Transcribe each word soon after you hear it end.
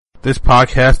This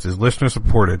podcast is listener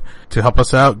supported. To help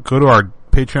us out, go to our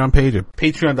Patreon page at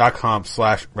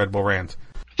patreon.com/Red Bull Rant.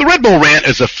 The Red Bull Rant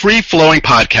is a free-flowing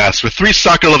podcast with three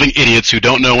soccer-loving idiots who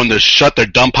don't know when to shut their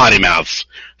dumb potty mouths.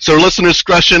 So listener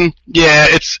discretion, yeah,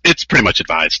 it's pretty much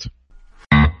advised.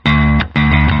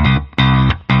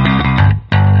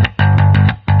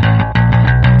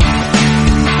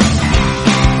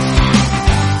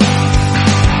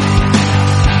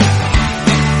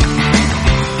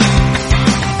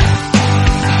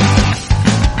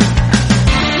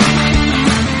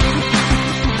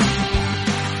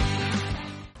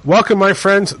 Welcome, my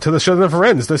friends, to the show that never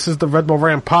ends. This is the Red Bull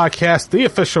Rant Podcast, the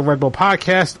official Red Bull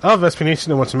podcast of SB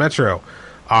Nation and What's Metro.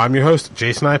 I'm your host,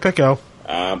 Jason Ipico.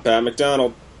 I'm Pat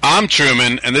McDonald. I'm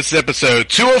Truman, and this is episode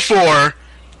 204,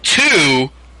 2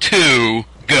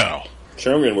 go.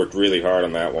 Truman worked really hard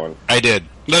on that one. I did.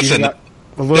 Listen, A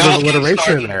little bit of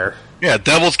alliteration in there. Yeah,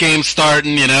 Devils game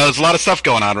starting, there's a lot of stuff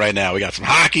going on right now. We got some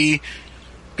hockey,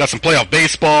 got some playoff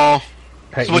baseball.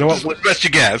 Hey, So you know what what? best you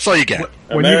get? That's all you get.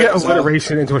 When you get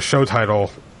alliteration into a show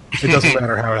title, it doesn't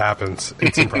matter how it happens.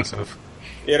 It's impressive.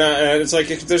 And it's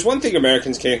like, if there's one thing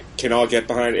Americans can all get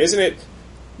behind, isn't it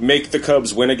make the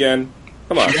Cubs win again?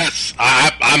 Come on. Yes,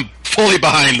 I'm fully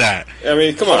behind that. I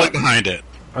mean, come Fully on. behind it.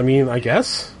 I mean, I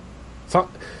guess.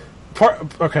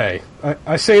 Okay,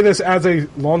 I say this as a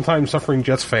longtime suffering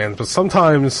Jets fan, but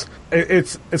sometimes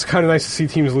it's kind of nice to see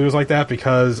teams lose like that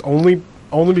because only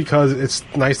because it's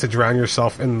nice to drown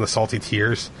yourself in the salty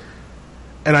tears.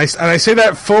 And I say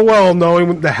that full well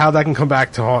knowing how that can come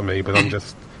back to haunt me, but I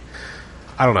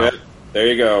don't know. Yeah, there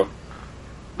you go.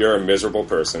 You're a miserable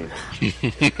person.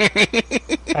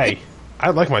 Hey,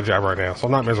 I like my job right now, so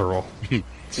I'm not miserable.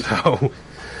 So,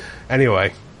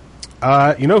 anyway,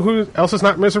 you know who else is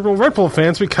not miserable? Red Bull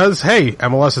fans, because hey,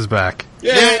 MLS is back,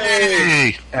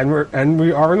 Yay! and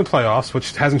we are in the playoffs,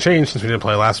 which hasn't changed since we didn't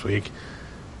play last week.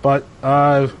 But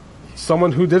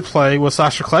someone who did play was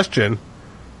Sasha Kljestan,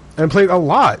 and played a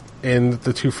lot in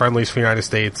the two friendlies for the United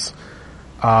States.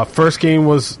 First game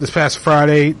was this past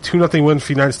Friday, 2-0 win for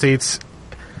the United States.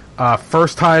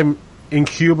 First time in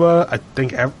Cuba, I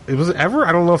think, ever?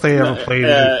 I don't know if they ever played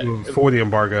before the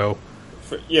embargo.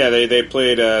 Yeah, they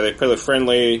played a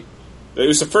friendly. It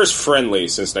was the first friendly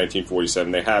since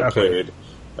 1947. They have played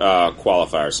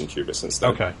qualifiers in Cuba since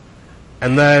then. Okay.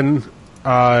 And then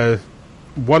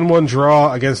 1-1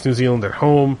 draw against New Zealand at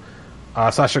home.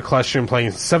 Sasha Kljestan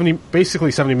playing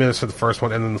basically 70 minutes for the first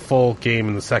one, and then the full game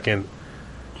in the second.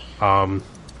 And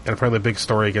apparently the big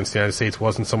story against the United States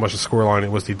wasn't so much the scoreline,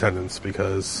 it was the attendance,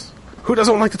 because who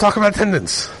doesn't like to talk about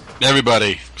attendance?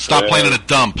 Everybody, stop playing in a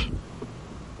dump.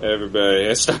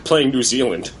 Everybody, stop playing New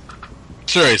Zealand.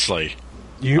 Seriously.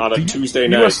 On a Tuesday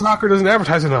night. U.S. Soccer doesn't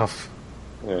advertise enough.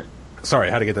 Yeah. Sorry,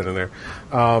 I had to get that in there.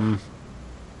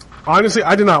 Honestly,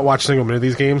 I did not watch a single minute of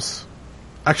these games.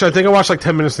 Actually, I think I watched like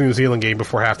 10 minutes of the New Zealand game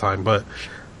before halftime, but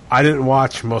I didn't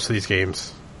watch most of these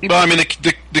games. Well, I mean,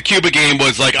 the Cuba game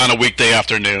was like on a weekday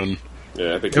afternoon.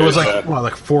 Yeah, because, it was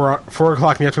like 4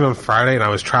 o'clock in the afternoon on Friday, and I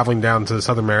was traveling down to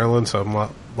Southern Maryland, so I'm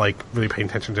not like really paying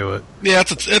attention to it. Yeah,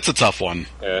 it's a tough one.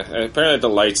 Yeah, and apparently the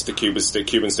lights at the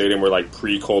Cuban Stadium were like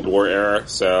pre-Cold War era,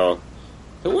 so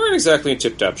they weren't exactly in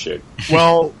tip-top shape.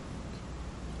 Well,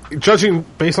 judging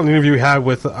based on the interview we had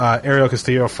with Ariel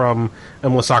Castillo from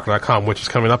MLSsoccer.com, which is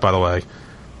coming up, by the way,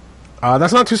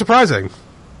 that's not too surprising.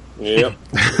 Yep.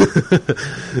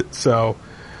 So,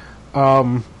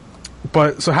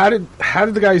 but so how did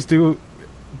the guys do?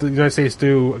 The United States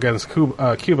do against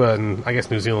Cuba and I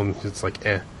guess New Zealand? It's like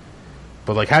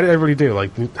but like how did everybody do?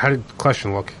 Like how did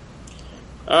Kljestan look?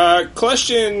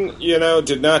 Kljestan,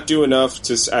 did not do enough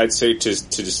to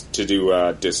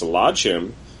dislodge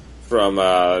him from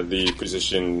the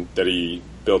position that he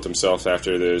built himself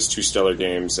after those two stellar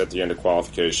games at the end of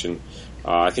qualification.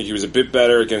 I think he was a bit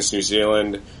better against New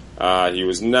Zealand. He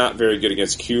was not very good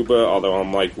against Cuba, although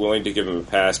I'm willing to give him a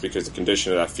pass because the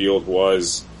condition of that field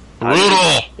was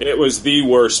brutal. It was the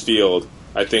worst field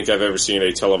I think I've ever seen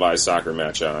a televised soccer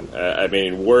match on. I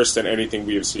mean, worse than anything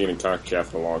we have seen in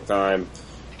CONCACAF in a long time.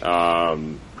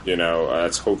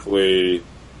 That's hopefully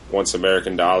once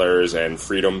American dollars and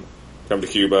freedom come to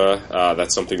Cuba,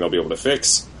 that's something they'll be able to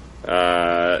fix.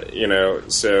 So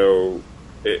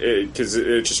because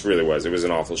it just really was. It was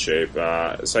in awful shape.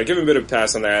 So I give him a bit of a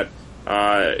pass on that.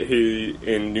 He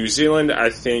in New Zealand, I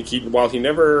think while he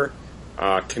never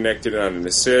connected on an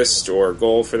assist or a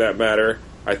goal for that matter,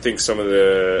 I think some of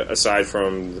the, aside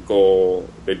from the goal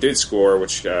they did score,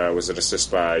 which was an assist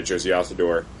by Jozy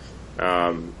Altidore,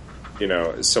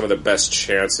 some of the best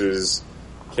chances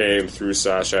came through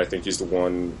Sasha. I think he's the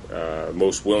one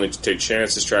most willing to take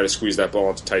chances, try to squeeze that ball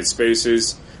into tight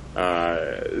spaces.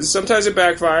 Sometimes it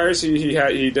backfires.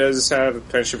 He does have a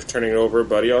penchant for turning it over,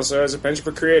 but he also has a penchant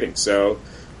for creating. So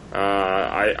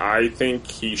I think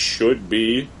he should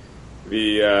be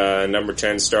the number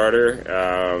 10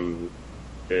 starter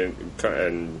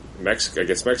in Mexico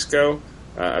against Mexico.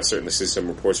 I've certainly seen some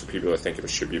reports where people are thinking it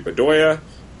should be Bedoya.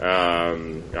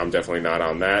 I'm definitely not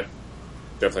on that.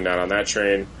 Definitely not on that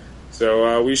train.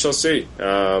 So we shall see.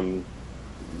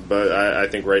 But I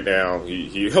think right now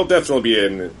he'll definitely be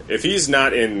in. If he's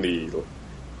not in the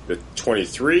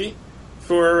 23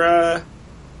 for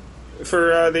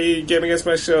the game against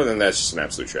Mexico, then that's just an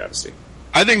absolute travesty.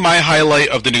 I think my highlight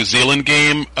of the New Zealand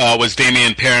game was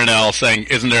Damian Perenelle saying,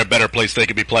 "Isn't there a better place they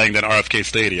could be playing than RFK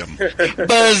Stadium?"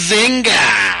 Bazinga!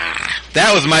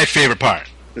 That was my favorite part.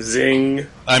 Zing!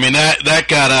 I mean that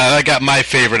got my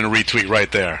favorite and retweet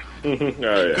right there. Oh,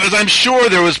 yeah. Because I'm sure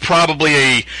there was probably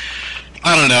a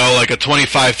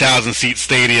 25,000 seat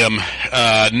stadium,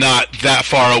 not that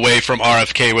far away from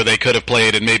RFK where they could have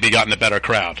played and maybe gotten a better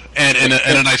crowd and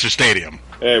a nicer stadium.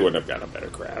 They wouldn't have gotten a better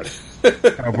crowd.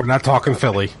 We're not talking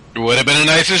Philly. It would have been a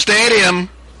nicer stadium.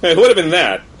 It would have been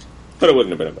that, but it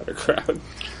wouldn't have been a better crowd.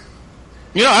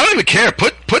 You know, I don't even care.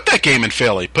 Put that game in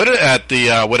Philly. Put it at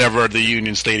the whatever the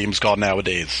Union Stadium's called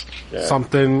nowadays. Yeah.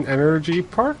 Something Energy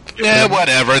Park? Yeah,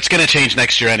 whatever. It's going to change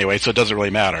next year anyway, so it doesn't really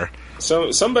matter.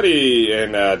 So somebody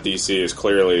in DC is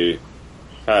clearly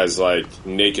has like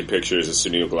naked pictures of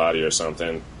Sunil Gulati or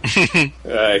something.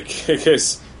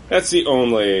 Because that's the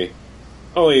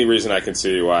only reason I can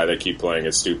see why they keep playing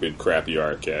a stupid, crappy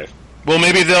RFK. Well,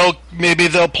 maybe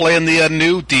they'll play in the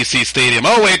new DC stadium.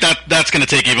 Oh wait, that's going to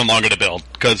take even longer to build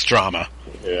because drama.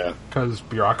 Yeah, Because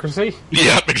bureaucracy?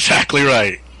 Yep, exactly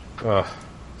right.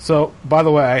 So, by the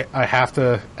way, I have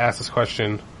to ask this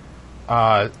question.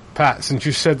 Pat, since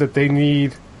you said that they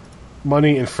need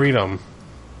money and freedom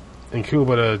in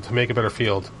Cuba to make a better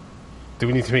field, do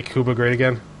we need to make Cuba great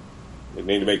again? we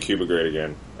need to make Cuba great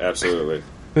again. Absolutely.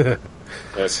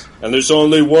 Yes, and there's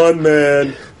only one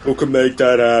man who can make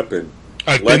that happen.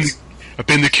 I've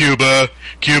been to Cuba.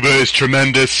 Cuba is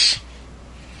tremendous.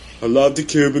 I love the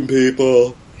Cuban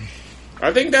people.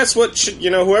 I think that's what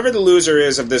whoever the loser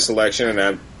is of this election, and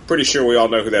I'm pretty sure we all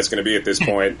know who that's going to be at this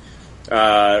point.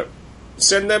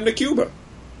 Send them to Cuba,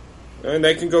 and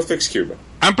they can go fix Cuba.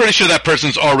 I'm pretty sure that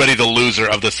person's already the loser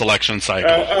of this election cycle.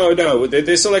 Oh no,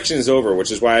 this election is over,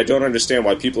 which is why I don't understand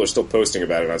why people are still posting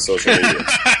about it on social media.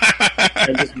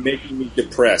 And just making me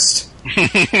depressed.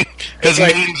 Because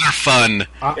memes are fun.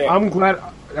 I'm glad.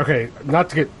 Okay, we're not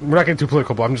getting too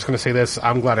political, but I'm just going to say this: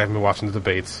 I'm glad I haven't been watching the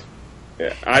debates.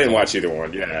 Yeah, I didn't watch either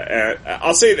one. Yeah,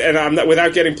 I'll say, and I'm not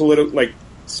without getting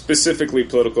specifically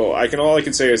political. All I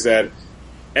can say is that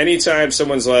anytime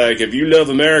someone's like, "If you love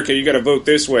America, you got to vote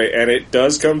this way," and it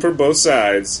does come from both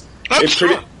sides,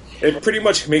 it pretty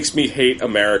much makes me hate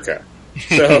America.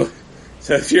 So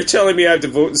if you're telling me I have to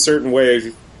vote in a certain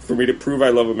way for me to prove I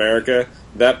love America,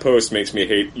 that post makes me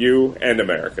hate you and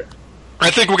America. I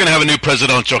think we're going to have a new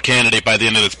presidential candidate by the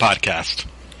end of this podcast.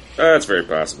 That's very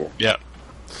possible. Yeah.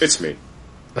 It's me.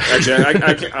 Actually,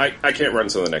 I can't run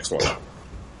to the next one.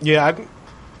 Yeah,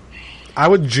 I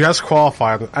would just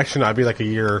qualify. Actually, no, I'd be like a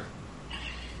year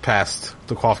past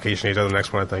the qualification age of the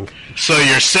next one, I think. So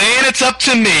you're saying it's up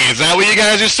to me? Is that what you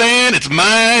guys are saying? It's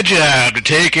my job to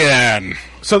take in.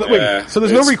 So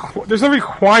there's no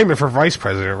requirement for vice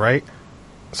president, right?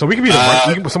 So we could be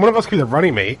so one of us could be the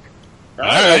running mate. All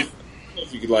right.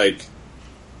 If you could,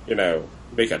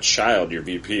 make a child your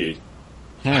VP.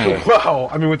 Well,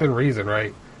 I mean, within reason,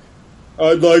 right?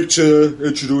 I'd like to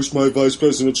introduce my vice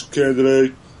presidential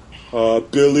candidate,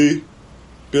 Billy.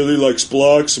 Billy likes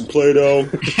blocks and Play-Doh.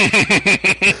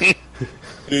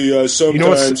 He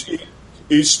sometimes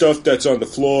eats stuff that's on the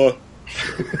floor.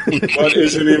 But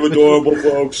isn't he adorable,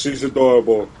 folks? He's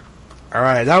adorable. All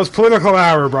right, that was Political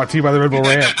Hour, brought to you by the Red Bull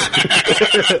Rant.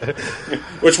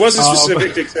 Which wasn't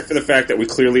specific except for the fact that we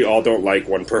clearly all don't like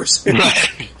one person.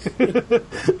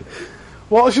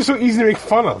 Well, it's just so easy to make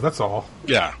fun of, that's all.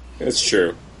 Yeah. That's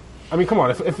true. I mean, come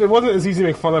on, if it wasn't as easy to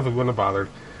make fun of, we wouldn't have bothered.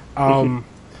 All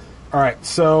right,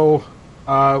 so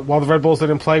while the Red Bulls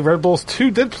didn't play, Red Bulls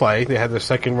 2 did play. They had their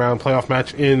second round playoff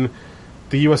match in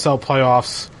the USL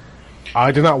playoffs.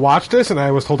 I did not watch this, and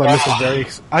I was told I missed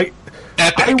a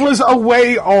I was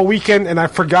away all weekend, and I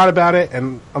forgot about it,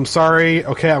 and I'm sorry.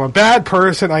 Okay, I'm a bad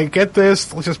person. I get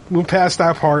this. Let's just move past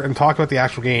that part and talk about the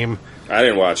actual game. I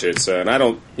didn't watch it, so, and I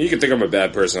don't... You can think I'm a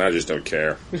bad person, I just don't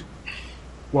care.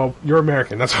 Well, you're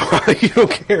American. That's why you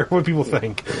don't care what people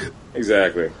think.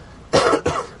 Exactly.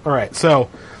 All right, so,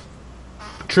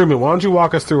 Truman, why don't you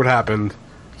walk us through what happened,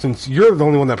 since you're the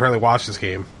only one that apparently watched this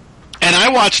game. and I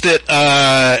watched it.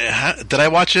 Did I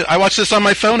watch it? I watched this on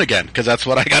my phone again because that's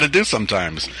what I got to do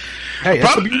sometimes. Hey,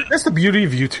 that's the beauty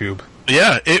of YouTube.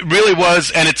 Yeah, it really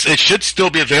was, and it should still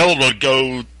be available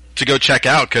to go check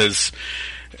out because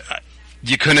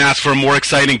you couldn't ask for a more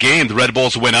exciting game. The Red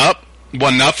Bulls went up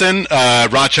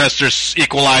 1-0. Rochester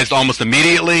equalized almost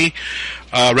immediately.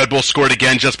 Red Bull scored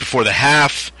again just before the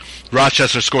half.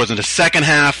 Rochester scores in the second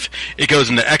half. It goes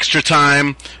into extra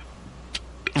time.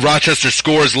 Rochester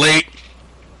scores late.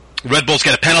 Red Bulls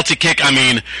get a penalty kick. I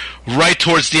mean, right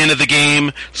towards the end of the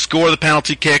game, score the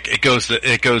penalty kick. It goes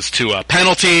to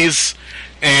penalties,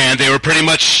 and they were pretty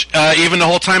much even the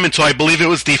whole time until I believe it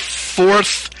was the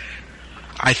fourth.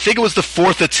 I think it was the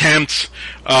fourth attempt.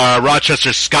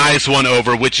 Rochester skies one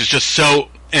over, which is just so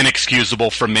inexcusable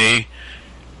for me.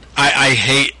 I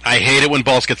hate it when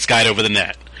balls get skied over the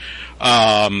net.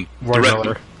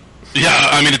 Yeah,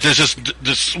 I mean, there's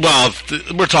just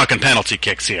we're talking penalty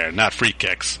kicks here, not free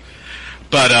kicks.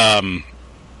 But,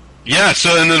 yeah,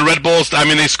 so then the Red Bulls, I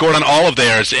mean, they scored on all of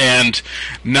theirs, and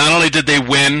not only did they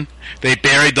win, they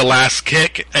buried the last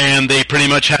kick, and they pretty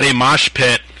much had a mosh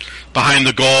pit behind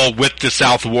the goal with the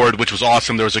South Ward, which was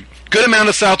awesome. There was a good amount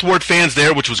of South Ward fans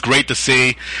there, which was great to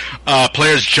see.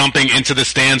 Players jumping into the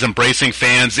stands, embracing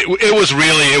fans. It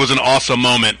was an awesome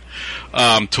moment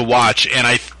to watch, and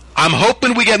I'm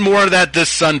hoping we get more of that this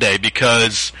Sunday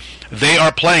because they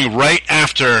are playing right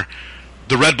after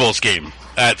the Red Bulls game.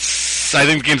 I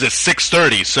think the game's at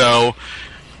 6:30, so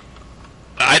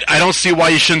I don't see why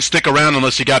you shouldn't stick around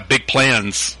unless you got big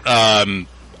plans.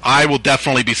 I will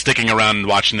definitely be sticking around and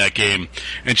watching that game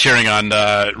and cheering on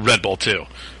Red Bull too.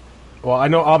 Well, I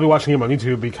know I'll be watching him on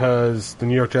YouTube because the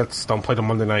New York Jets don't play till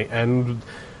Monday night, and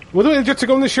with the Jets are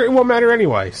going this year, it won't matter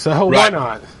anyway. So why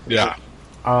not? Yeah.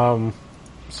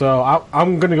 So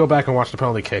I'm going to go back and watch the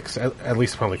penalty kicks, at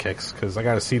least the penalty kicks, because I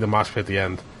got to see the mosh pit at the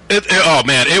end. Oh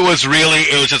man, it was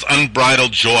just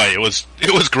unbridled joy. It was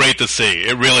great to see.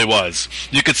 It really was.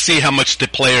 You could see how much the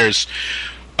players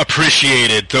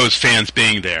appreciated those fans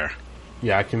being there.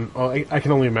 Yeah, I can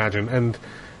only imagine, and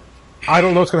I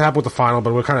don't know what's going to happen with the final,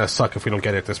 but it would kind of suck if we don't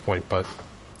get it at this point. But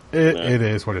it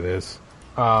is what it is.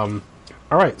 All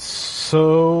right,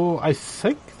 so I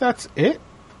think that's it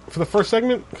for the first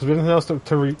segment because we have nothing else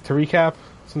to recap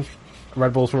since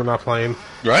Red Bulls were not playing.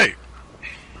 Right.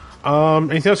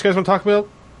 Anything else you guys want to talk about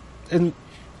and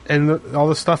all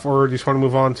this stuff, or do you just want to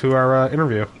move on to our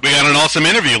interview? We got an awesome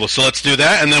interview, so let's do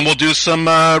that, and then we'll do some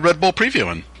Red Bull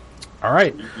previewing. All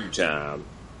right. Good job.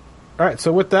 All right,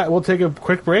 so with that, we'll take a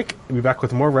quick break. We'll be back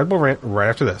with more Red Bull Rant right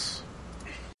after this.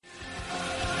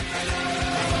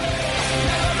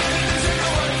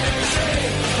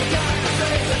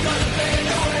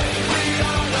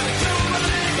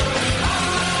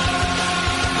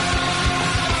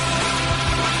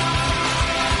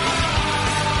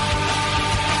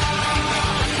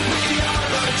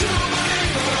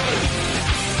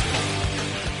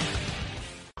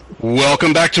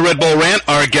 Welcome back to Red Bull Rant.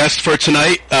 Our guest for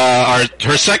tonight,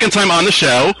 her second time on the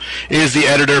show, is the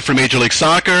editor for Major League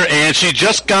Soccer, and she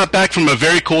just got back from a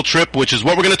very cool trip, which is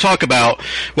what we're going to talk about.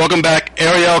 Welcome back,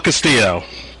 Ariel Castillo.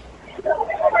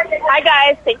 Hi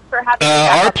guys, thanks for having me.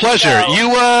 Our pleasure.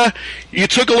 You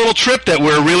took a little trip that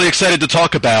we're really excited to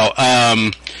talk about.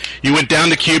 You went down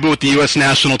to Cuba with the U.S.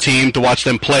 national team to watch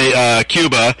them play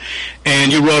Cuba,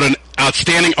 and you wrote an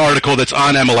outstanding article that's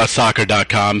on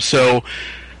MLSsoccer.com. So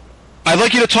I'd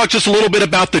like you to talk just a little bit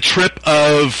about the trip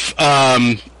of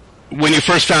when you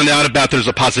first found out about there's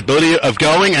a possibility of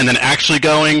going and then actually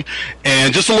going,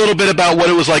 and just a little bit about what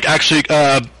it was like actually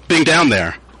being down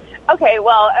there. Okay,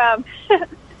 well,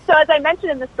 so as I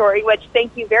mentioned in the story, which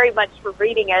thank you very much for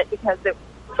reading it because it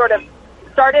sort of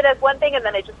started as one thing and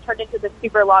then it just turned into this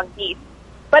super long piece.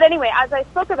 But anyway, as I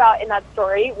spoke about in that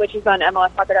story, which is on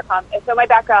MLSsoccer.com, so my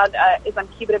background is I'm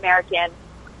Cuban American.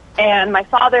 And my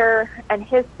father and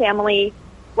his family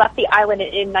left the island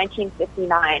in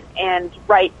 1959, and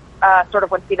sort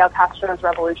of when Fidel Castro's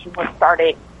revolution was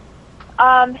starting.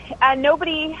 And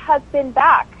nobody has been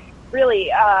back, really,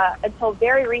 until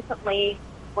very recently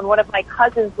when one of my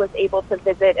cousins was able to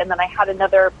visit, and then I had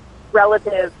another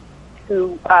relative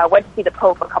who went to see the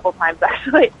Pope a couple times,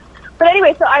 actually. But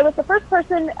anyway, so I was the first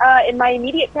person in my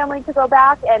immediate family to go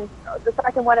back, and the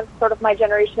second one of sort of my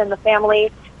generation in the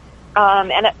family.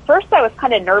 And at first I was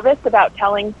kind of nervous about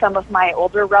telling some of my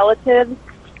older relatives,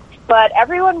 but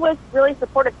everyone was really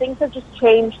supportive. Things have just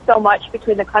changed so much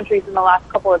between the countries in the last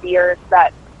couple of years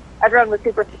that everyone was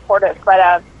super supportive. But,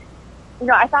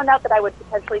 I found out that I would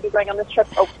potentially be going on this trip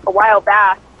a while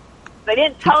back. But I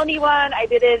didn't tell anyone. I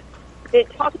didn't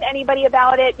talk to anybody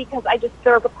about it because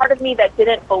there was a part of me that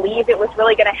didn't believe it was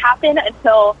really going to happen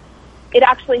until it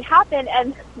actually happened.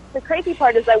 And the crazy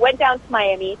part is I went down to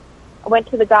Miami. I went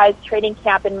to the guys' training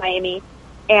camp in Miami,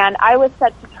 and I was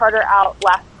set to charter out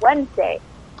last Wednesday.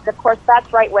 And of course,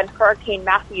 that's right when Hurricane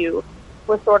Matthew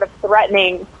was sort of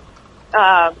threatening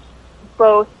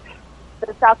both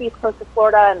the southeast coast of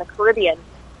Florida and the Caribbean.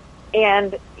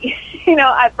 And,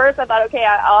 at first I thought, okay,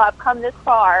 I'll have come this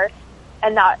far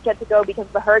and not get to go because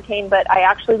of the hurricane, but I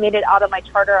actually made it out of my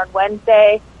charter on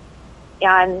Wednesday.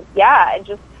 And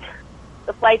just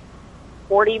the flight's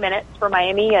 40 minutes from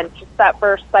Miami, and just that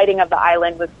first sighting of the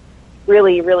island was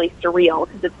really, really surreal,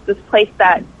 because it's this place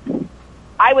that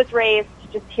I was raised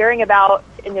just hearing about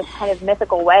in this kind of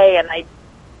mythical way, and I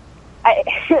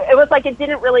it was like it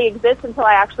didn't really exist until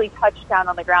I actually touched down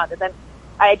on the ground, and then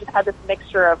I just had this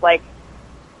mixture of like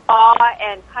awe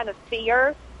and kind of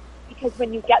fear, because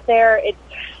when you get there, it's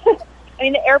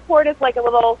the airport is like a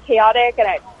little chaotic and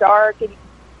it's dark, and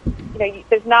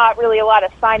there's not really a lot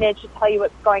of signage to tell you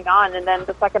what's going on. And then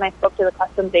the second I spoke to the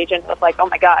customs agent, I was like, oh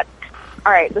my God,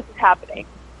 all right, this is happening.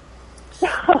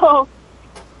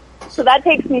 So that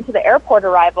takes me to the airport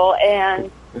arrival,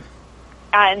 and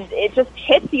it just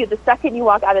hits you the second you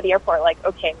walk out of the airport, like,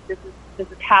 okay, this is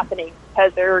happening,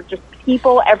 because there are just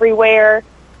people everywhere.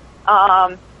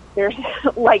 There's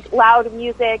like loud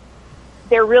music.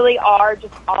 There really are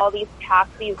just all these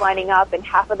taxis lining up, and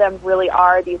half of them really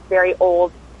are these very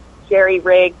old,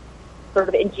 jerry-rigged, sort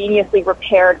of ingeniously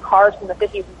repaired cars from the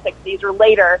 50s and 60s or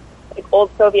later, like old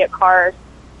Soviet cars.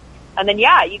 And then,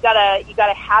 you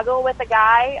gotta haggle with a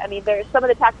guy. I mean, there's some of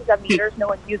the taxis have meters, no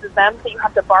one uses them, so you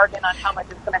have to bargain on how much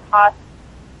it's going to cost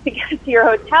to get to your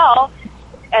hotel.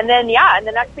 And then, and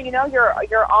the next thing you know,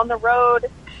 you're on the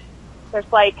road. There's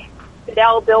like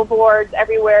Fidel billboards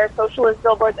everywhere, socialist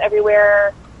billboards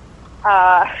everywhere.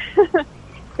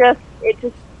 It's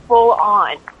just full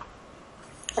on.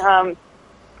 So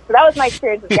that was my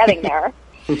experience of getting there.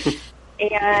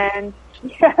 And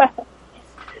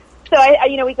so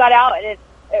we got out, and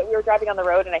we were driving on the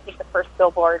road, and I think the first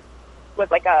billboard was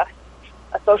like a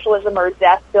socialism or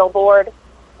death billboard.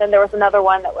 Then there was another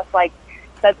one that was like,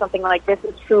 said something like, "This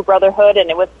is true brotherhood,"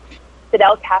 and it was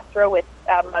Fidel Castro with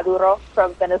Maduro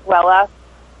from Venezuela.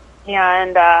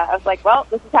 And I was like, well,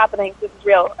 this is happening. This is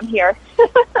real. I'm here.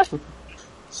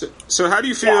 So how do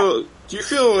you feel? Yeah. Do you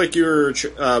feel like you're,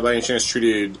 by any chance,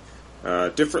 treated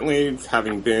differently,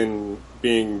 having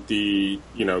being the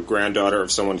granddaughter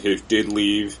of someone who did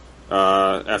leave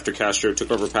after Castro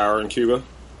took over power in Cuba?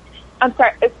 I'm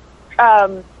sorry.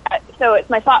 So it's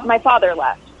my father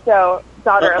left. So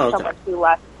daughter of someone who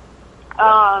left.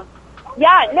 I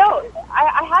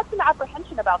had some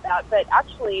apprehension about that, but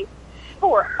actually,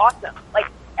 people were awesome. Like,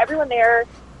 everyone there,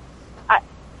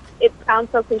 it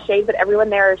sounds so cliche, but everyone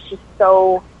there is just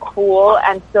so cool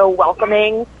and so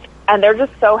welcoming, and they're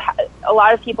just a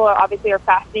lot of people are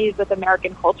fascinated with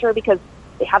American culture because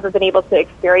they haven't been able to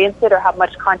experience it or have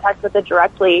much contact with it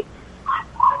directly.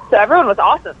 So everyone was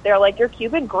awesome. They're like, "You're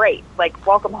Cuban? Great. Like,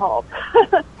 welcome home."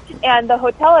 And the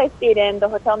hotel I stayed in, the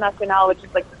Hotel Nacional, which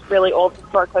is like this really old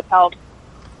historic hotel,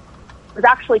 was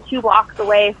actually 2 blocks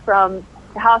away from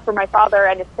the house where my father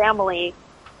and his family,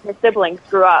 his siblings,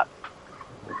 grew up.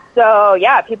 So,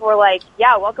 people were like,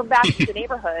 welcome back to the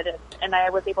neighborhood. And I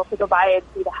was able to go by and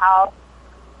see the house.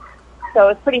 So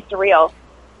it's pretty surreal.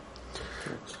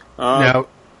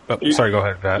 Sorry, go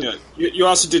ahead, Pat. Yeah, you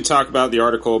also did talk about the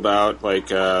article about like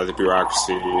the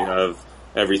bureaucracy of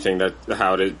everything,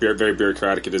 how very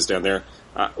bureaucratic it is down there.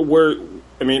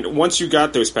 Once you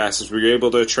got those passes, were you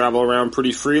able to travel around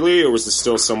pretty freely, or was it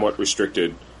still somewhat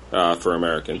restricted for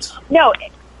Americans? No.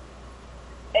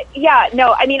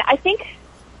 I think,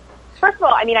 first of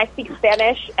all, I speak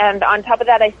Spanish, and on top of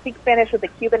that, I speak Spanish with a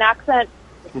Cuban accent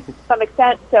to some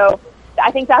extent, so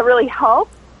I think that really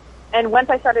helped. And once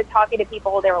I started talking to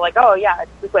people, they were like, oh, yeah,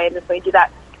 it's this way, do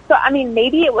that. So,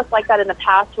 maybe it was like that in the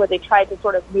past where they tried to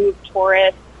sort of move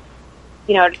tourists,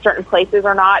 to certain places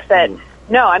or not. But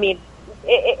no,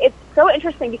 it's so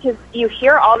interesting because you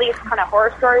hear all these kind of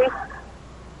horror stories,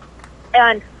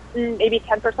 and maybe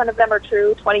 10% of them are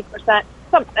true, 20%.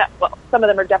 Some of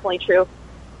them are definitely true.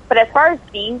 But as far as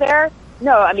being there,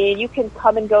 no, you can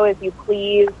come and go as you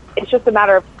please. It's just a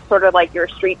matter of sort of like your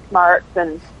street smarts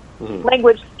and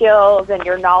language skills and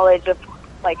your knowledge of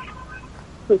like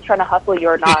who's trying to hustle you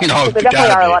or not. No, there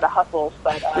definitely are a lot of hustles,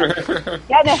 but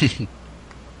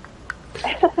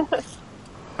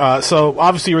so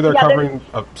obviously you were there covering.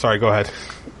 Sorry, go ahead.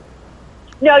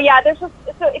 No, there's just,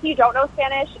 so if you don't know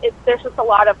Spanish, there's just a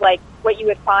lot of like what you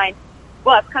would find.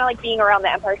 Well, it's kind of like being around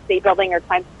the Empire State Building or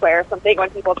Times Square or something when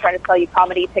people try to sell you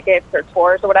comedy tickets or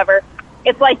tours or whatever.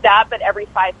 It's like that, but every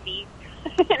 5 feet.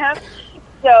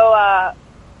 So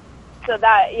So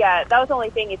that was the only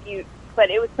thing but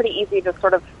it was pretty easy to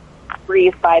sort of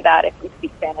breeze by that if you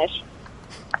speak Spanish.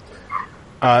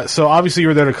 So obviously you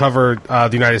were there to cover the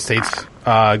United States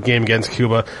game against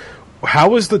Cuba. How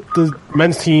was the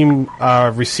men's team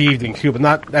received in Cuba?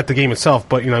 Not at the game itself,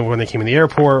 but when they came in the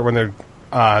airport, when they're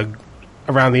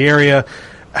around the area.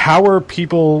 How were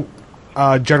people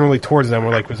generally towards them?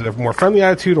 Was it a more friendly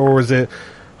attitude, or was it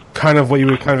kind of what you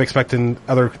would kind of expect in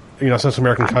other Central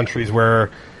American countries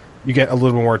where you get a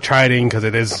little bit more chiding because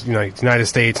it is it's United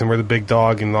States and we're the big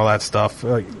dog and all that stuff?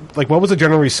 What was the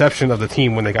general reception of the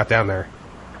team when they got down there?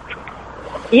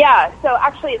 Yeah, so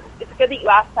actually it's good that you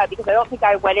asked that because I don't think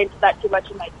I went into that too much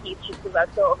in my piece just because I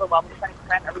was so overwhelmed trying to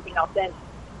cram everything else in.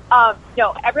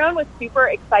 Everyone was super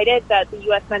excited that the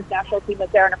U.S. men's national team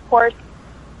was there, and of course,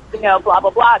 blah,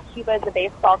 blah, blah, Cuba is a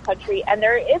baseball country, and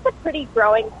there is a pretty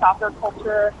growing soccer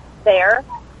culture there.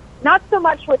 Not so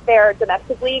much with their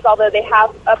domestic league, although they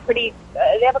have a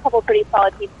couple of pretty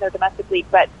solid teams in their domestic league,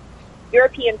 but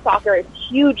European soccer is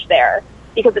huge there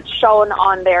because it's shown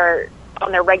on their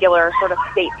regular sort of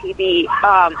state TV.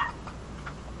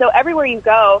 So everywhere you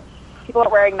go, people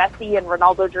are wearing Messi and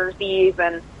Ronaldo jerseys,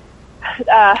 and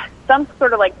some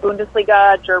sort of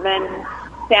Bundesliga German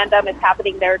fandom is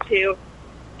happening there too.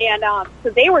 And so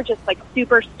they were just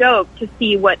super stoked to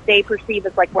see what they perceive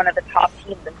as one of the top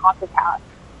teams in CONCACAF.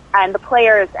 And the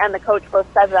players and the coach both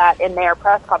said that in their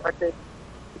press conferences.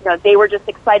 They were just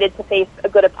excited to face a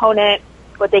good opponent,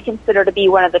 what they consider to be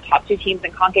one of the top two teams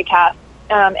in CONCACAF.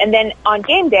 And then on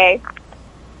game day,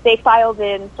 they filed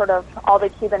in sort of all the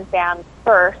Cuban fans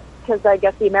first because I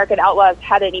guess the American Outlaws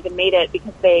hadn't even made it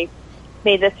because they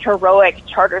made this heroic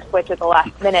charter switch at the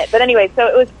last minute. But anyway, so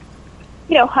it was,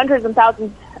 hundreds and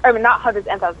thousands, or not hundreds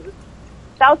and thousands,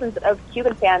 thousands of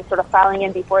Cuban fans sort of filing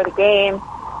in before the game.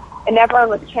 And everyone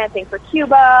was chanting for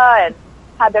Cuba and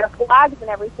had their flags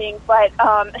and everything. But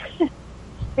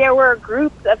there were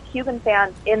groups of Cuban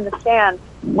fans in the stands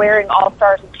wearing all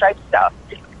stars and stripes stuff.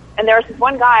 And there was this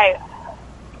one guy,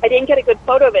 I didn't get a good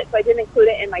photo of it, so I didn't include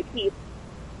it in my piece.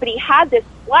 But he had this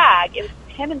flag. It was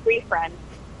him and 3 friends.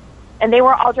 And they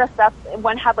were all dressed up. And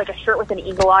one had a shirt with an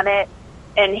eagle on it.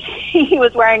 And he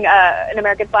was wearing an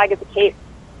American flag as a cape.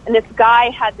 And this guy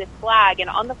had this flag.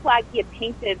 And on the flag, he had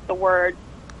painted the words,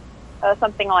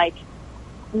 something like,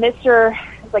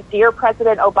 Dear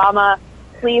President Obama,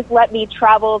 please let me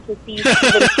travel to see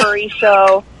Stephen Curry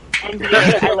show.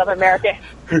 NBA, I love America.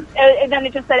 And then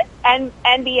it just said,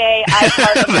 NBA, I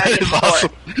heart American sport.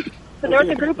 Awesome. So there was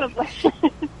a group of,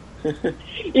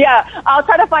 yeah, I'll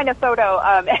try to find a photo,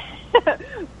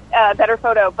 a better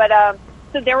photo. But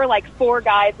so there were 4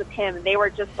 guys with him, and they were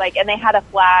just and they had a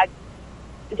flag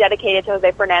dedicated to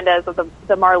Jose Fernandez of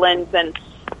the Marlins. And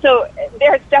so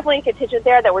there's definitely a contingent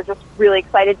there that were just really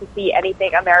excited to see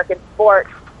anything American sport.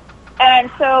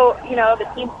 And so,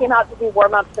 the teams came out to do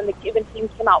warm-ups, and the Cuban teams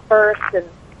came out first, and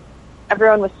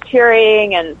everyone was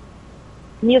cheering, and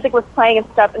music was playing and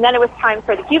stuff. And then it was time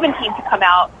for the Cuban team to come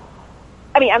out.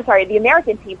 The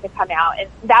American team to come out. And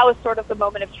that was sort of the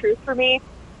moment of truth for me.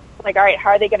 All right,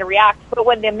 how are they going to react? But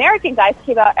when the American guys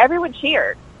came out, everyone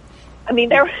cheered.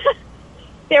 There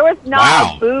was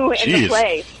not a boo in the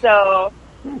place. So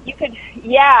you could,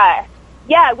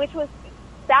 which was,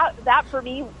 that for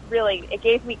me, really, it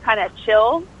gave me kind of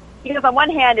chills. Because on one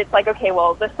hand, it's okay,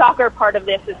 well, the soccer part of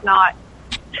this is not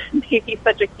maybe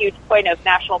such a huge point of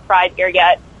national pride here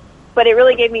yet. But it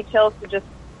really gave me chills to just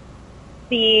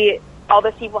see all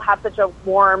those people have such a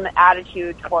warm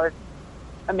attitude towards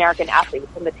American athletes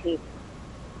and the team.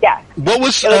 Yeah. What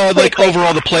was overall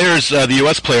the players, the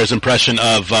U.S. players' impression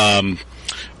of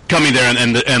coming there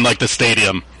and the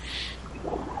stadium?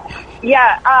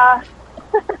 Yeah.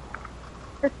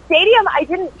 The stadium, I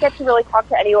didn't get to really talk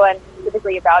to anyone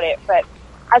specifically about it, but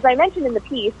as I mentioned in the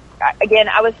piece, again,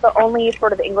 I was the only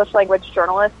sort of English language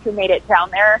journalist who made it down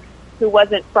there who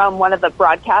wasn't from one of the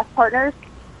broadcast partners.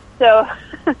 So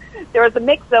there was a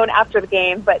mixed zone after the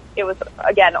game, but it was,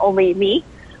 again, only me.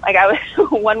 I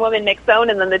was one woman mixed zone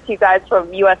and then the 2 guys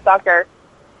from U.S. Soccer.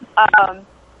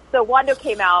 So Wando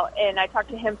came out, and I talked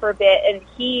to him for a bit, and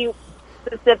he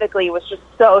specifically was just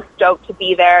so stoked to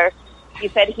be there. He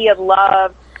said he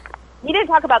didn't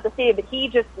talk about the stadium, but he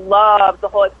just loved the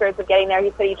whole experience of getting there.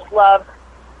 He said he just loved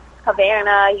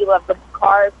Havana, he loved the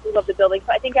cars, he loved the building.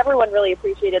 So I think everyone really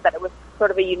appreciated that it was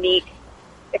sort of a unique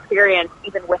experience,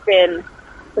 even within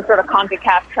the sort of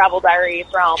CONCACAF travel diaries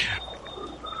realm.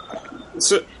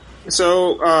 So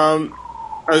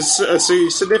a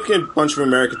significant bunch of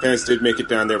American fans did make it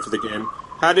down there for the game.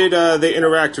 How did they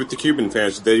interact with the Cuban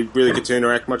fans? Did they really get to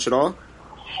interact much at all?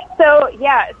 So,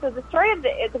 yeah, so the story of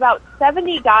it's about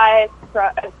 70 guys,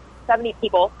 70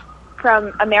 people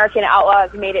from American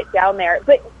Outlaws made it down there.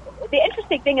 But the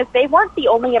interesting thing is they weren't the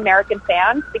only American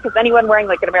fans, because anyone wearing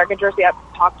like an American jersey, I've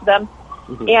talked to them.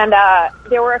 Mm-hmm. And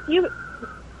there were a few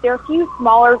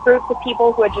smaller groups of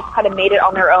people who had just kind of made it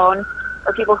on their own,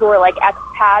 or people who were like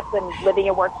expats and living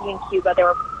and working in Cuba. There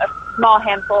were a small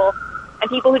handful, and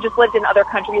people who just lived in other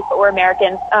countries but were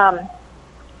Americans.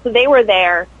 So they were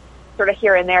there sort of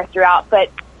here and there throughout. But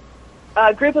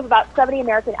a group of about 70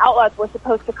 American Outlaws were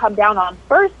supposed to come down on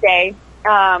Thursday,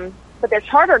 but their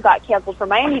charter got canceled for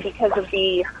Miami because of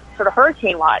the sort of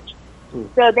hurricane watch.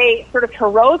 So they sort of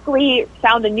heroically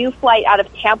found a new flight out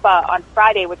of Tampa on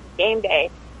Friday, which is game day,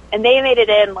 and they made it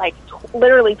in like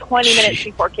literally 20 minutes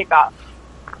before kickoff.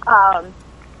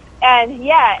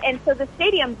 And so the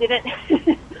stadium didn't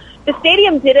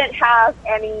have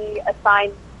any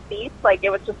assigned seats. Like, it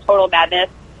was just total madness.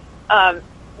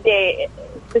 The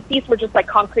seats were just like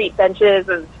concrete benches,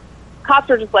 and cops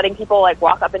were just letting people like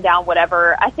walk up and down,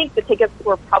 whatever. I think the tickets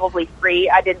were probably free.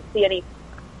 I didn't see any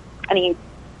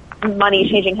money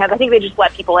changing hands. I think they just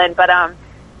let people in, but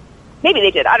maybe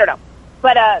they did. I don't know.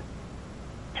 But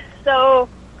so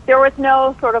there was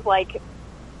no sort of like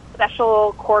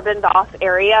special cordoned off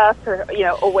area for,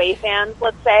 away fans,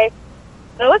 let's say.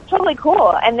 So it was totally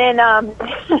cool. And then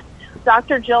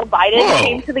Dr. Jill Biden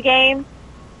came to the game,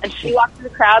 and she walked through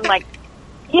the crowd and like,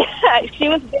 yeah, she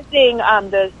was visiting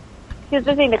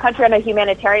the country on a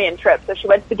humanitarian trip. So she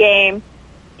went to the game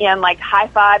and like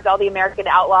high-fived all the American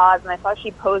Outlaws, and I saw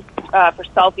she posed for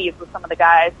selfies with some of the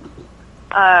guys.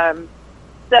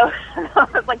 So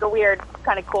it was like a weird,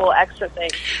 kind of cool extra thing.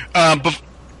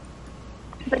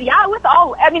 But yeah, it was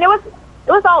all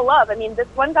all love. I mean, this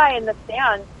one guy in the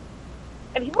stands,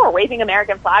 and people were waving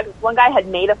American flags. This one guy had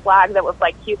made a flag that was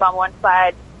like Cuba on one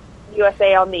side,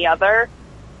 USA on the other.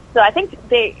 So I think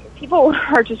people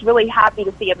are just really happy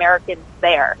to see Americans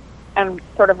there, and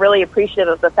sort of really appreciative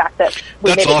of the fact that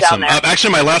we made it down there.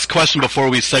 Actually, my last question before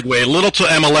we segue a little to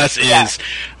MLS is,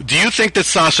 do you think that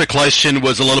Sacha Kljestan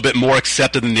was a little bit more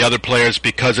accepted than the other players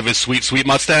because of his sweet, sweet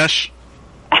mustache?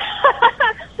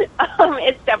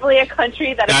 It's definitely a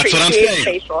country that appreciates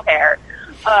facial hair.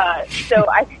 So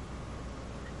I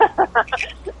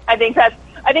think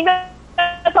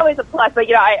that's always a plus. But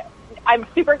I'm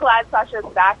super glad Sacha's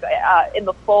back in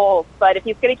the fold. But if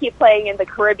he's going to keep playing in the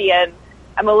Caribbean,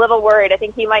 I'm a little worried. I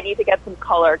think he might need to get some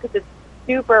color, because it's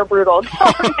super brutal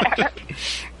down there.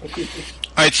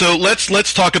 All right, so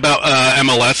let's talk about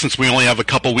MLS, since we only have a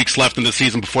couple weeks left in the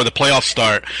season before the playoffs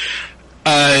start.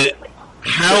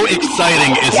 How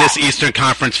exciting is this Eastern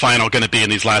Conference final going to be in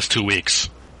these last 2 weeks?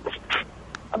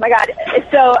 Oh my God!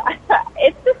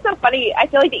 It's just so funny. I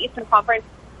feel like the Eastern Conference,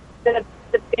 the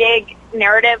big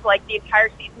narrative, like the entire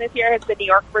season this year, has been New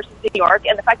York versus New York,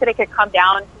 and the fact that it could come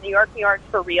down to New York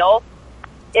for real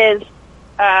is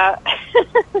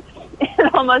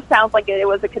it almost sounds like it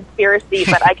was a conspiracy,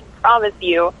 but I can promise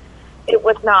you it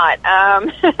was not.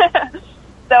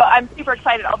 So I'm super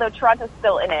excited, although Toronto's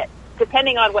still in it,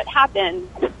 depending on what happens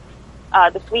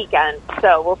this weekend.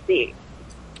 So we'll see.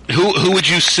 Who would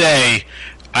you say,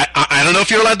 I don't know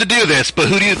if you're allowed to do this, but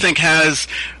who do you think has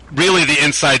really the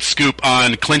inside scoop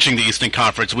on clinching the Eastern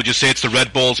Conference? Would you say it's the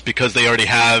Red Bulls because they already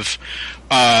have,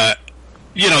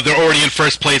 they're already in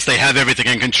first place, they have everything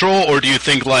in control, or do you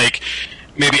think like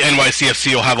maybe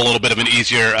NYCFC will have a little bit of an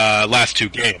easier last two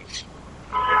games?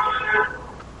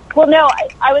 Well, no,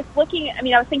 I was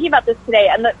thinking about this today,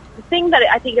 and the thing that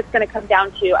I think it's going to come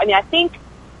down to, I think,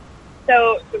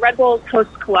 so the Red Bulls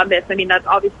host Columbus. I mean, that's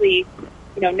obviously,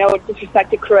 no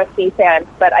disrespect to Crew FC fans,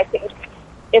 but I think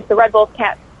if the Red Bulls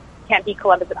can't beat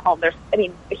Columbus at home, there's,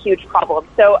 a huge problem.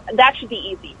 So that should be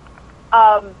easy.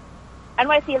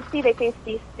 NYCFC, they face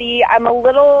DC.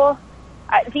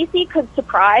 DC could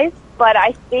surprise, but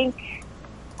I think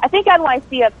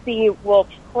NYCFC will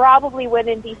probably win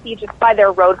in DC just by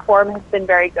their road form has been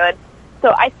very good.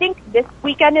 So I think this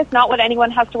weekend is not what anyone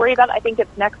has to worry about. I think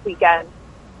it's next weekend.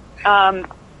 And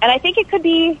I think it could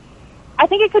be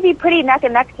pretty neck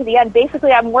and neck to the end.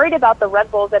 Basically, I'm worried about the Red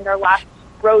Bulls and their last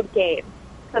road game.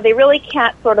 So they really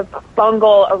can't sort of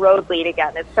bungle a road lead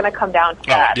again. It's going to come down to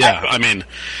that. Yeah,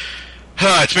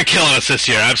 it's been killing us this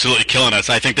year, absolutely killing us.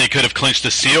 I think they could have clinched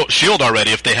the Shield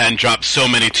already if they hadn't dropped so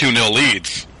many 2-0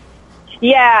 leads.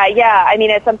 Yeah.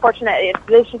 It's unfortunate.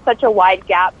 There's just such a wide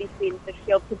gap between the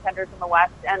Shield contenders in the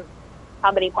West and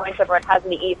how many points everyone has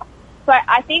in the East. So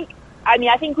I think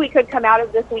we could come out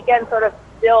of this weekend sort of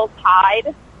still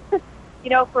tied,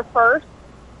 for first.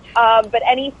 But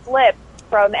any flip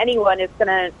from anyone is going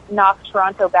to knock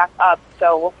Toronto back up.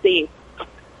 So we'll see.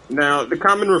 Now, the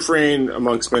common refrain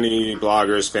amongst many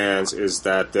bloggers, fans, is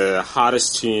that the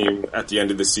hottest team at the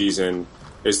end of the season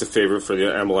is the favorite for the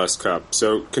MLS Cup.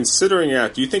 So considering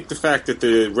that, do you think the fact that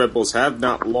the Red Bulls have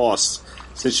not lost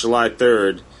since July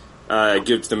 3rd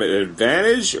gives them an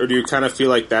advantage, or do you kind of feel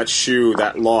like that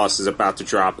loss is about to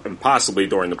drop, and possibly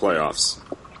during the playoffs?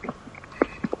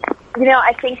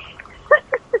 I think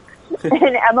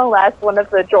in MLS, one of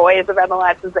the joys of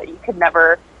MLS is that you can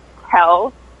never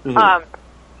tell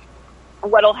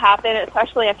what'll happen,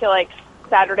 especially I feel like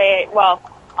Saturday. Well,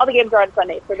 all the games are on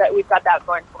Sunday, so that we've got that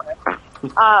going for us.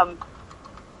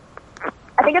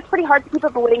 I think it's pretty hard to keep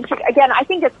up a winning streak. Again, I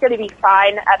think it's going to be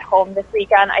fine at home this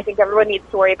weekend. I think everyone needs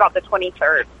to worry about the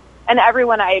 23rd. And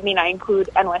everyone, I include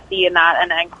NYC in that,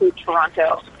 and I include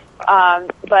Toronto.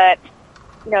 But,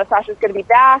 Sasha's going to be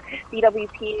back.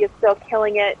 BWP is still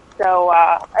killing it. So,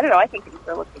 I don't know. I think things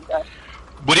are looking good.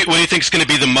 What do you think is going to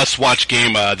be the must-watch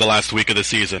game the last week of the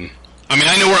season? I mean,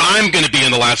 I know where I'm going to be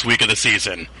in the last week of the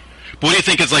season. But what do you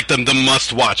think is like the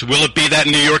must-watch? Will it be that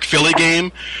New York-Philly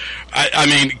game? I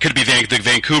mean, it could be the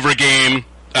Vancouver game.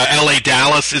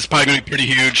 LA-Dallas is probably going to be pretty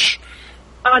huge.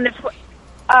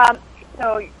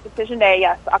 So, Decision Day,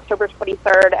 yes, October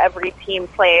 23rd, every team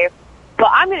plays. Well,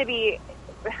 I'm going to be,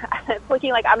 it's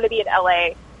looking like I'm going to be in LA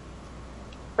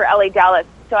for LA-Dallas.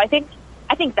 So I think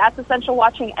that's essential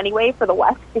watching anyway for the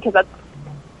West, because that's,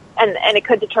 and it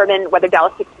could determine whether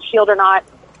Dallas takes the Shield or not.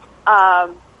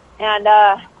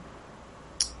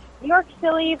 New York,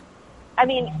 Philly, I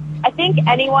think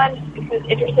anyone who's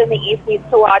interested in the East needs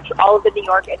to watch all of the New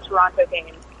York and Toronto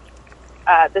games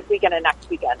this weekend and next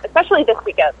weekend, especially this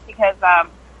weekend, because, a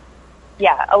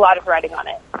lot is riding on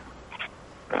it.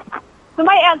 So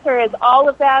my answer is all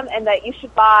of them, and that you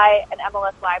should buy an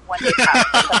MLS Live one-day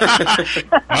pass.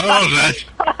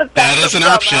 That is an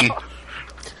option.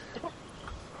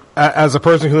 As a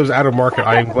person who lives out of market,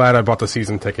 I am glad I bought the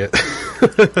season ticket.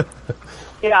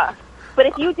 Yeah. But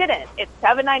if you didn't, it's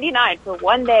 $7.99 for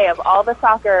 1 day of all the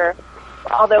soccer,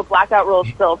 although blackout rules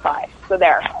still apply. So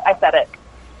there, I said it.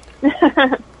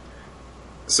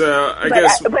 So I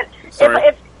guess.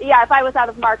 If I was out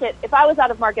of market,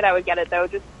 I would get it though.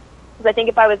 Just because I think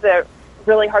if I was a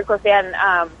really hardcore fan,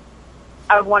 I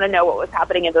would want to know what was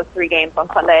happening in those 3 games on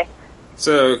Sunday.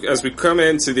 So as we come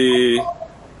into the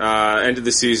end of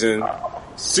the season,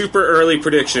 super early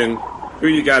prediction: who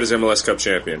you got as MLS Cup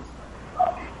champion?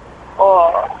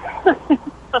 Oh.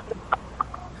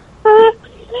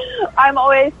 I'm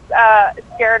always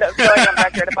scared of going on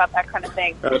record about that kind of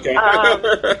thing. Okay.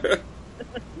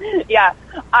 Yeah.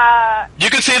 You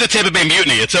can say the Tampa Bay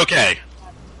Mutiny. It's okay.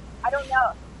 I don't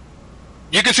know.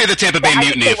 You can say the Tampa Bay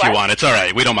Mutiny if you want. It's all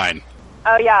right. We don't mind.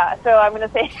 Oh, yeah. So I'm going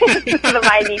to say the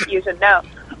Miami Fusion. No.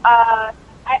 I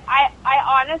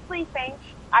honestly think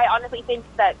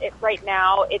that right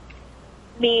now it's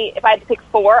me. If I had to pick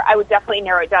 4, I would definitely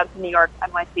narrow it down to New York,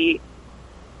 NYC,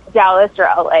 Dallas, or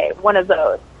LA. One of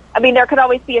those. I mean, there could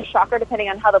always be a shocker depending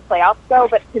on how the playoffs go,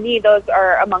 but to me, those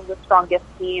are among the strongest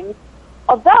teams.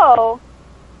 Although,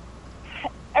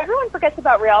 everyone forgets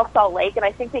about Real Salt Lake, and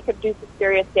I think they could do some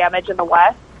serious damage in the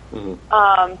West. Mm-hmm.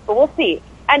 But we'll see.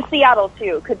 And Seattle,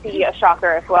 too, could be a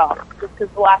shocker as well, just because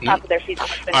the last half of their season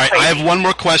has been crazy. I have one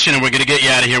more question, and we're going to get you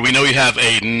out of here. We know you have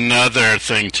another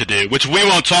thing to do, which we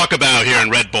won't talk about here in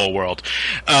Red Bull World.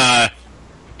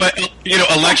 But,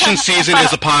 election season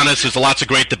is upon us. There's lots of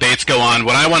great debates go on.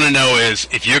 What I want to know is,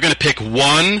 if you're going to pick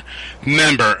one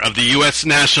member of the U.S.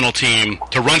 national team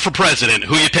to run for president,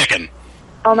 who are you picking?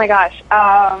 Oh, my gosh.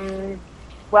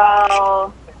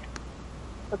 Well,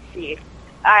 let's see.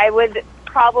 I would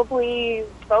probably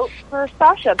vote for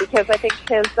Sasha because I think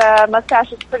his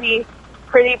mustache is pretty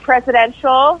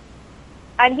presidential,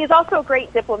 and he's also a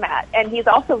great diplomat, and he's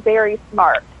also very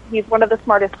smart. He's one of the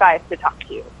smartest guys to talk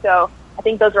to. So I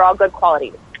think those are all good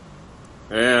qualities.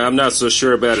 Yeah, I'm not so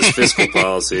sure about his fiscal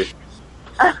policy.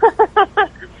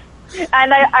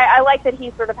 And I like that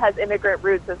he sort of has immigrant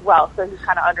roots as well, so he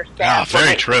kind of understands what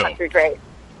makes the country great.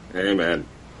 Amen.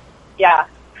 Yeah.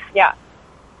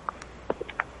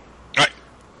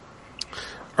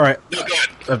 All right. No, go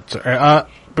ahead. Sorry.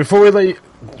 Before we let you...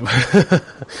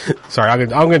 Sorry, I'm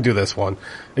going to do this one.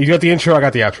 You got the intro, I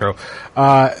got the outro.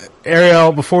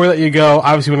 Ariel, before we let you go,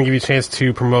 obviously we want to give you a chance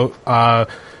to promote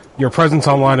your presence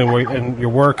online and your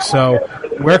work. So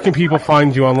where can people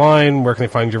find you online? Where can they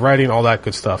find your writing? All that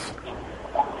good stuff.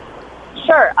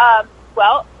 Sure.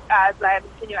 Well, as I'm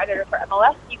senior editor for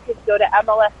MLS, you could go to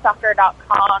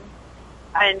MLSsoccer.com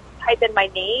and type in my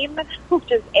name,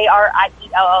 which is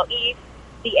ARIELLE,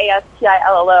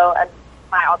 CASTILLO, and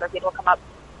my author feed will come up.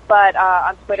 But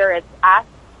on Twitter, it's at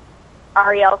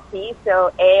RELC,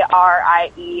 so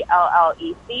ARIELLEC.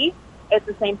 It's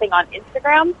the same thing on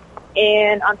Instagram.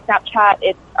 And on Snapchat,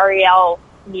 it's Ariel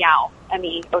Meow,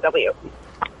 MEOW.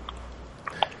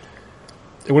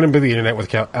 It wouldn't be the internet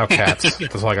without cats.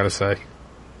 That's all I got to say.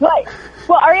 Right.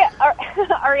 Well,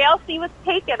 Ariel C was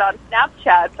taken on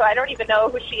Snapchat, so I don't even know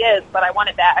who she is, but I want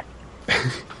it back.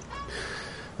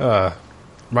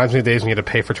 Reminds me of days when you had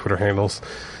to pay for Twitter handles.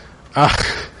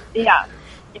 Yeah.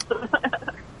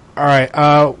 All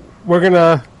right. We're going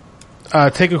to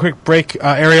take a quick break.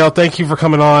 Ariel, thank you for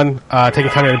coming on, taking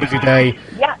time out of a busy day.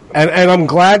 Yeah. And I'm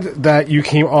glad that you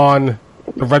came on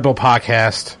the Red Bull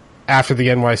podcast after the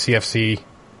NYCFC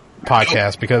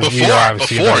podcast, because we are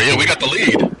obviously... we got the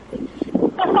lead.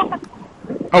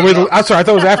 Oh, wait, I'm sorry, I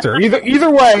thought it was after.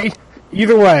 Either way,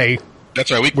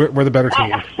 that's right. We're the better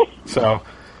team. So...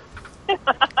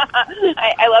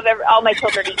 I love all my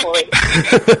children equally.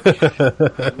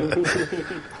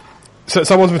 So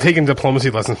someone's been taking diplomacy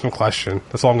lessons from Question.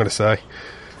 That's all I'm going to say.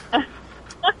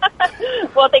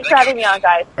 Well, thanks for having me on,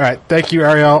 guys. All right, thank you,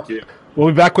 Ariel. Thank you. We'll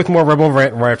be back with more Rebel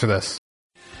Rant right after this.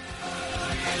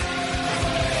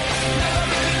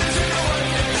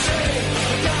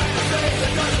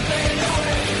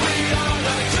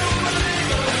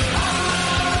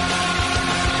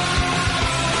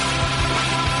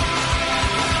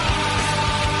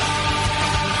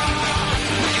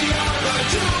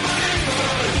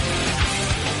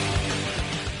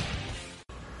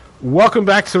 Welcome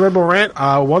back to Red Bull Rant.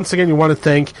 Once again, we want to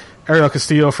thank Ariel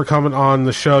Castillo for coming on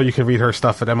the show. You can read her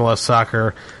stuff at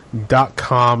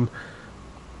MLSsoccer.com.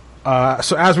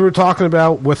 So as we were talking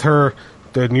about with her,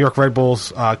 the New York Red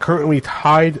Bulls currently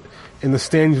tied in the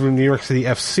standings with New York City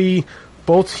FC.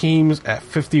 Both teams at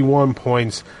 51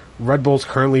 points. Red Bulls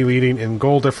currently leading in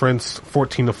goal difference,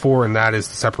 14-4, and that is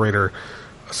the separator.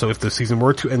 So if the season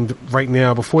were to end right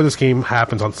now, before this game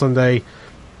happens on Sunday,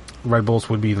 Red Bulls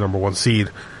would be the number one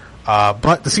seed.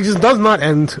 But the season does not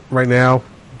end right now.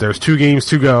 There's 2 games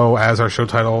to go, as our show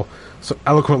title so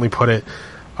eloquently put it.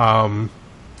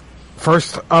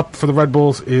 First up for the Red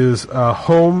Bulls is a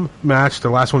home match, the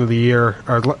last one of the year,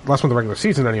 or last one of the regular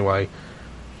season anyway,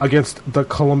 against the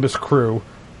Columbus Crew,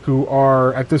 who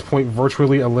are at this point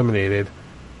virtually eliminated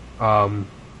from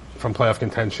playoff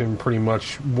contention pretty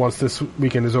much. Once this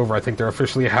weekend is over, I think they're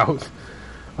officially out.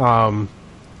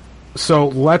 So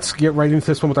let's get right into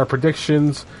this one with our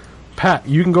predictions. Pat,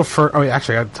 you can go first. Oh,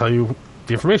 actually, I got to tell you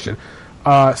the information.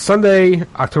 Sunday,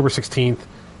 October 16th,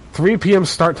 3 p.m.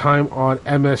 start time on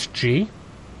MSG,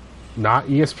 not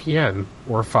ESPN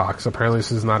or Fox. Apparently,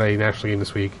 this is not a national game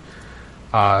this week.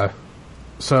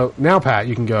 So now, Pat,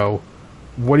 you can go.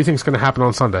 What do you think is going to happen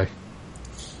on Sunday?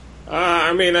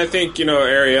 I think,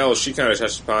 Ariel, she kind of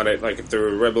touched upon it. Like, if the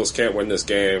Red Bulls can't win this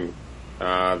game,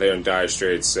 they're in dire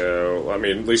straits. So, at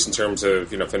least in terms of,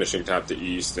 finishing top the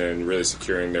East and really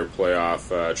securing their playoff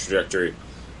trajectory.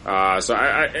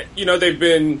 So, they've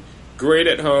been great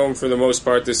at home for the most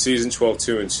part this season,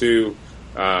 12-2-2.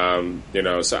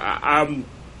 So I'm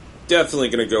definitely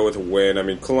going to go with a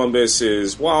win. Columbus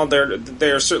is, while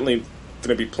they're certainly going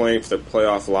to be playing for their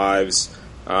playoff lives,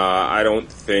 I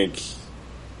don't think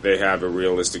they have a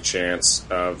realistic chance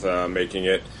of making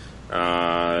it.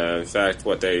 In fact,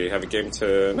 they have a game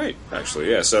tonight, actually.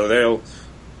 Yeah, so they'll,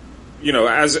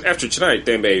 after tonight,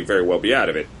 they may very well be out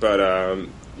of it. But,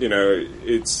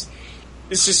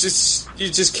 it's just you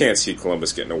just can't see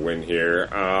Columbus getting a win here.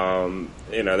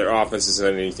 Their offense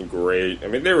isn't anything great.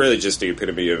 They're really just the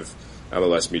epitome of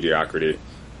MLS mediocrity.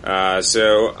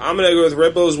 So I'm going to go with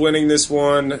Red Bulls winning this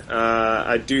one.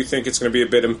 I do think it's going to be a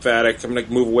bit emphatic. I'm going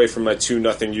to move away from my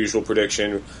 2-0 usual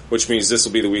prediction, which means this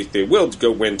will be the week they will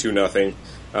go win 2-0.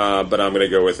 But I'm going to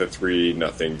go with a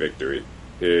 3-0 victory.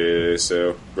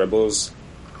 So Red Bulls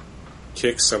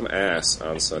kick some ass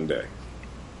on Sunday.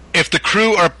 If the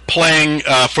Crew are playing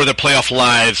for their playoff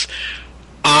lives,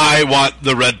 I want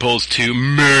the Red Bulls to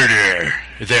murder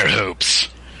their hopes.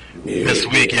 This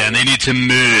weekend. They need to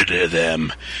murder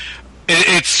them.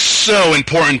 It's so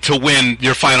important to win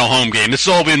your final home game. This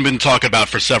has all been talked about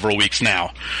for several weeks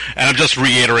now. And I'm just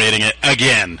reiterating it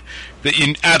again. That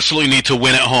you absolutely need to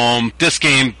win at home. This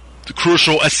game,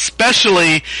 crucial,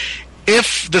 especially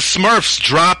if the Smurfs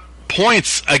drop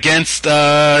points against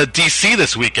DC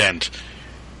this weekend.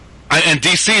 And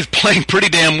DC is playing pretty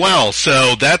damn well,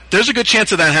 so there's a good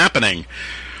chance of that happening.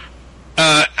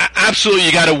 Absolutely,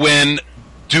 you got to win.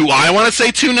 Do I want to say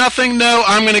 2-0? No,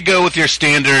 I'm going to go with your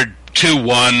standard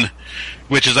 2-1,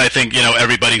 which is, I think,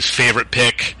 everybody's favorite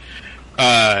pick.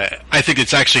 I think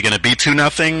it's actually going to be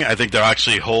 2-0. I think they'll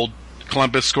actually hold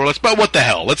Columbus scoreless, but what the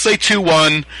hell? Let's say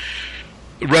 2-1.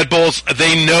 Red Bulls,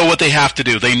 they know what they have to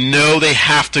do. They know they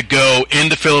have to go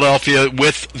into Philadelphia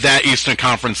with that Eastern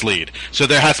Conference lead. So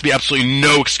there has to be absolutely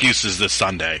no excuses this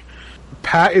Sunday.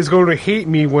 Pat is going to hate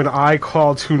me when I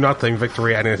call 2-0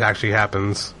 victory and it actually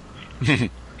happens.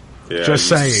 Yeah,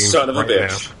 Just you saying. son of a right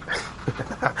bitch.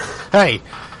 Hey,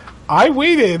 I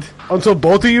waited until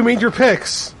both of you made your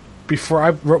picks before I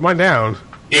wrote mine down.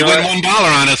 He went $1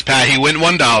 on us, Pat. He went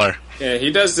 $1. Yeah,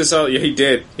 he does this all. Yeah, he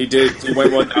did. He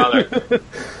went $1.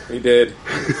 He did.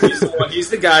 He's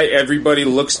the guy everybody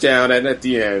looks down at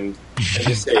the end and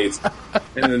just says,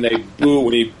 and then they boo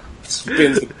when he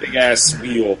spins the big ass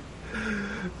wheel.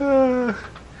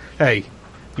 Hey,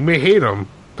 you may hate him,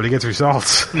 but he gets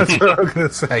results. That's what I'm going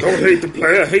to say. Don't hate the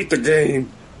player, hate the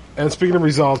game. And speaking of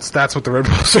results, that's what the Red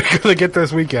Bulls are going to get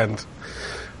this weekend.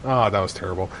 Oh, that was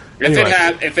terrible.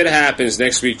 If it happens,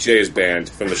 next week Jay is banned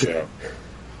from the show.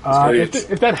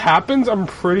 If that happens, I'm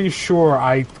pretty sure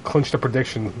I clinched a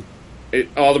prediction.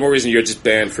 All the more reason you're just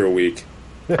banned for a week.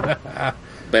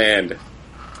 Banned.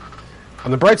 On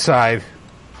the bright side,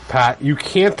 Pat, you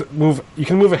can't move. You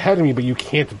can move ahead of me, but you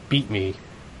can't beat me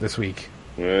this week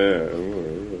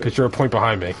because you're a point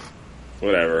behind me.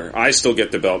 Whatever. I still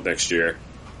get the belt next year.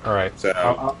 All right. So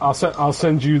I'll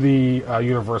send you the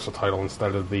Universal title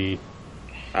instead of the.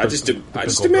 I just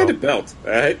demand a belt.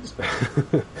 All right.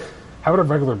 How about a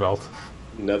regular belt?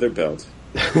 Another belt.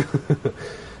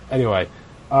 Anyway,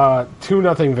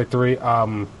 2-0 victory.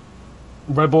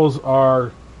 Red Bulls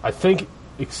are, I think,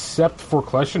 except for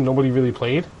Collection, nobody really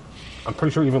played. I'm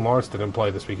pretty sure even Lawrence didn't play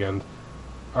this weekend,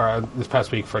 or this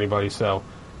past week for anybody. So,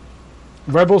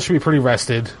 Red Bulls should be pretty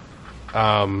rested.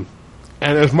 And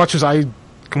as much as I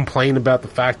complain about the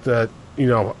fact that,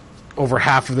 over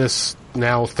half of this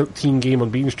now 13-game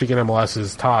unbeaten streak in MLS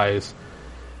is ties,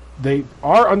 they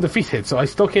are undefeated, so I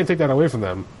still can't take that away from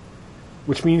them.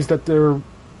 Which means that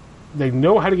they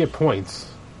know how to get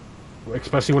points,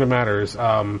 especially when it matters.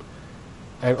 And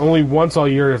only once all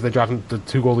year have they dropped the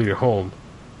 2-goal lead at home.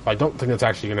 I don't think that's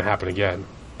actually going to happen again.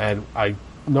 And I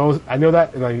know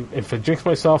that, and if I jinx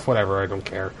myself, whatever, I don't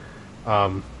care.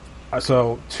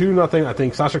 So 2-0. I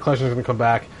think Sacha Kljestan is going to come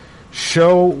back,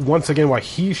 show once again why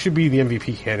he should be the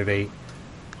MVP candidate.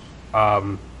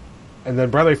 And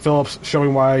then Bradley Phillips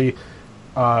showing why he's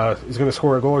going to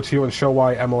score a goal or two, and show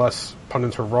why MLS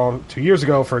pundits were wrong 2 years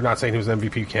ago for not saying he was an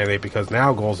MVP candidate, because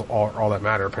now goals are all that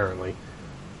matter, apparently.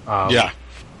 Yeah.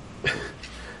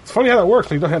 It's funny how that works.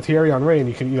 When you don't have Thierry Henry and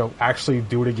you can actually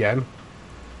do it again.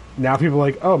 Now people are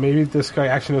like, oh, maybe this guy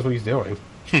actually knows what he's doing.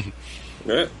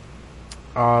 Yeah.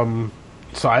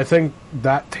 So I think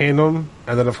that tandem,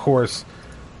 and then of course,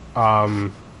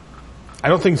 I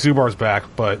don't think Zubar's back,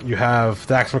 but you have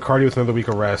Dax McCarty with another week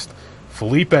of rest.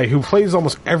 Felipe, who plays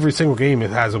almost every single game,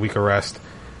 has a week of rest.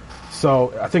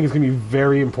 So I think it's going to be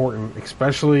very important,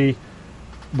 especially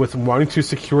with wanting to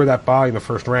secure that bye in the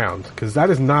first round, because that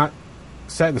is not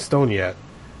set in stone yet.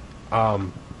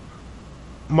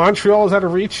 Montreal is out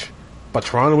of reach, but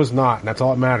Toronto is not, and that's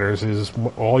all that matters. Is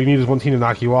all you need is one team to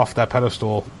knock you off that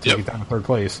pedestal to get down to third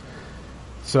place.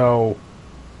 So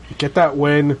get that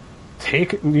win.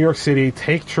 Take New York City,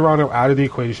 take Toronto out of the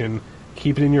equation,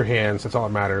 keep it in your hands. That's all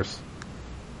that matters.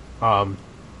 And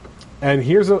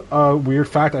here's a weird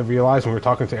fact I realized when we were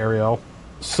talking to Ariel.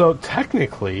 So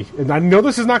technically, and I know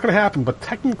this is not going to happen, but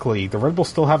technically, the Red Bulls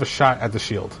still have a shot at the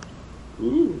Shield.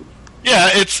 Ooh. Yeah,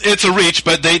 it's a reach,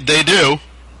 but they do.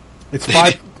 It's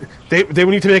They would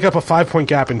need to make up a 5-point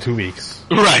gap in 2 weeks.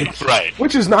 Right.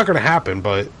 Which is not going to happen,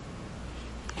 but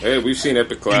Hey, we've seen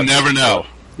epic You collapse. never know.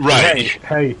 Right.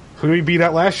 Hey, who did we beat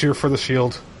out last year for the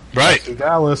Shield? Right.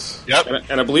 Dallas. Yep.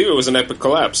 And I believe it was an epic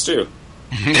collapse, too.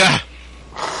 Yeah.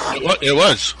 It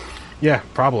was. Yeah,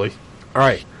 probably. All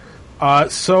right.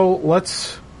 So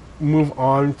let's move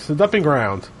on to the dumping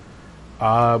ground.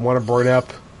 I want to bring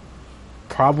up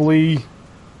probably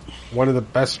one of the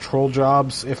best troll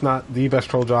jobs, if not the best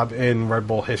troll job in Red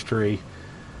Bull history.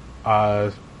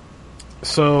 So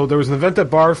there was an event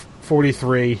at Bar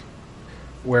 43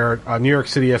 where New York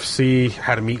City FC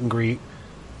had a meet and greet.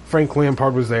 Frank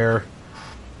Lampard was there,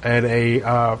 and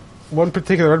one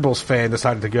particular Red Bulls fan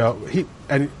decided to go.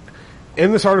 And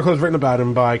in this article that's written about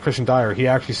him by Christian Dyer, he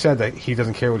actually said that he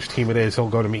doesn't care which team it is, he'll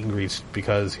go to meet and greets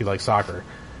because he likes soccer.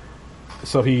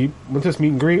 So he went to this meet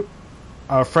and greet.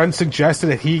 A friend suggested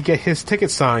that he get his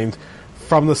ticket signed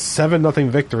from the 7-0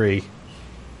 victory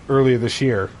earlier this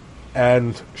year.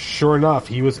 And sure enough,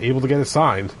 he was able to get it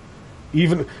signed.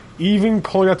 Even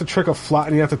pulling out the trick of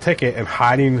flattening out the ticket and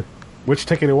hiding which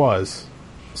ticket it was.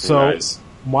 So, Nice.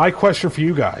 My question for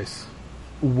you guys,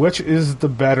 which is the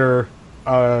better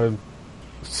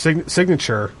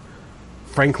signature?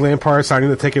 Frank Lampard signing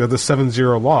the ticket of the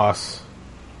 7-0 loss,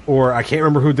 or I can't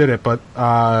remember who did it, but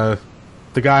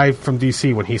the guy from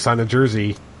DC when he signed a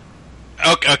jersey.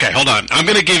 Okay, hold on. I'm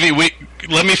going to give you.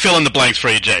 Let me fill in the blanks for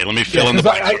you, Jay. Let me fill in the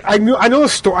blanks. I know the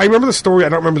story. I remember the story. I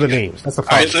don't remember the names. That's the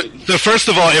problem. Right, so first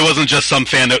of all, it wasn't just some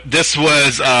fan. This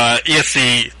was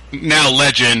ESC now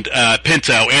legend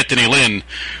Pinto, Anthony Lynn,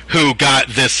 who got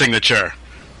this signature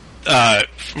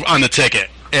on the ticket.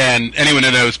 And anyone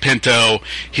who knows Pinto,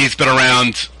 he's been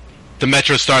around the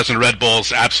Metro Stars and Red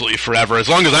Bulls absolutely forever, as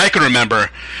long as I can remember.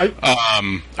 I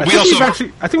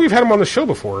think we've had him on the show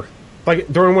before.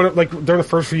 Like during the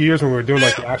first few years when we were doing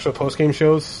like the actual post game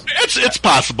shows. It's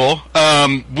possible.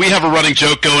 We have a running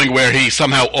joke going where he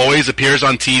somehow always appears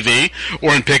on TV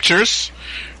or in pictures.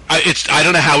 I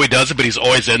don't know how he does it, but he's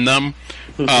always in them.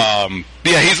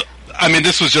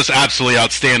 This was just absolutely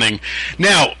outstanding.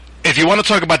 Now, if you want to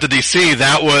talk about the DC,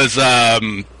 that was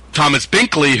Thomas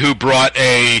Binkley who brought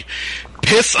a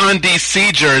Piss on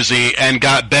DC jersey and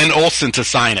got Ben Olsen to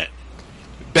sign it.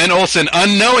 Ben Olsen,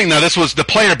 now this was the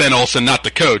player Ben Olsen, not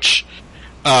the coach,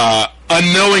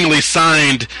 unknowingly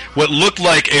signed what looked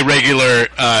like a regular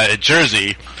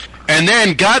jersey, and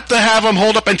then got to have him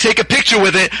hold up and take a picture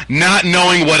with it, not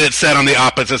knowing what it said on the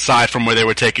opposite side from where they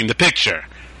were taking the picture.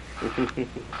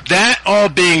 That all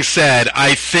being said,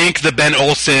 I think the Ben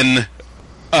Olsen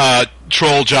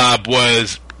troll job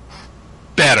was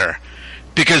better,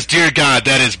 because, dear God,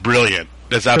 that is brilliant.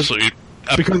 That's absolutely...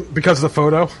 Because of the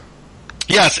photo?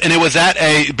 Yes, and it was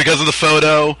because of the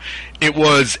photo, it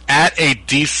was at a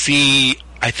DC,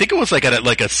 I think it was like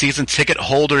at a season ticket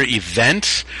holder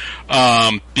event,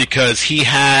 because he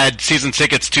had season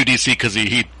tickets to DC because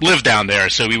he lived down there,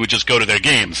 so he would just go to their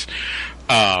games.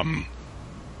 I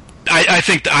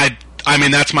think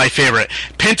that's my favorite.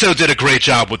 Pinto did a great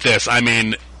job with this.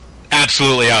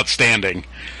 Absolutely outstanding.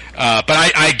 But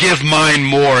I give mine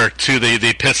more to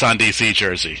the Piss on DC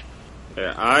jersey.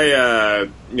 Yeah,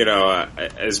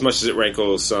 as much as it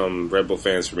rankles some Red Bull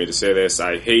fans for me to say this,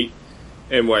 I hate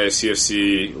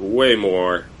NYCFC way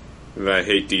more than I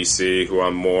hate DC, who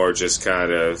I'm more just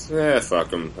kind of, fuck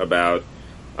them about.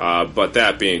 But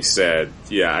that being said,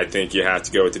 yeah, I think you have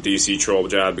to go with the DC troll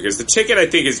job, because the ticket, I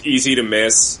think, is easy to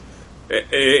miss.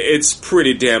 It's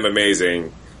pretty damn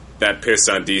amazing that Piss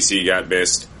on DC got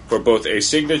missed for both a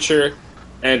signature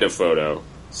and a photo.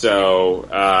 So,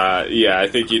 I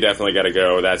think you definitely got to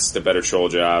go. That's the better troll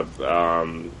job.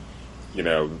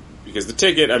 Because the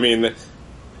ticket,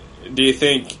 do you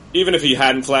think, even if he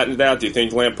hadn't flattened it out, do you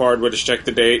think Lampard would have checked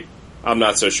the date? I'm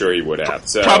not so sure he would have.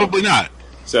 So, probably not.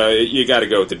 So, you got to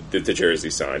go with the jersey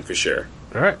sign for sure.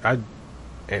 All right.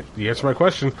 You answered my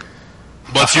question.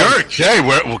 What's your... Jay,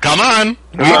 come on.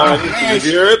 Give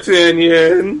your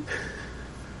opinion.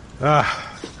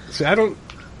 I don't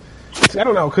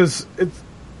know, because it's...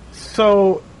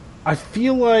 So, I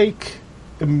feel like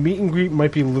the meet and greet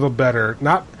might be a little better.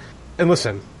 And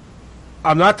listen,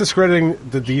 I'm not discrediting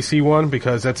the DC one,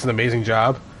 because that's an amazing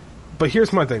job. But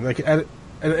here's my thing.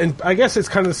 And I guess it's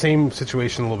kind of the same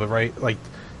situation a little bit, right? Like,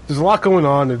 there's a lot going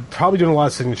on. They're probably doing a lot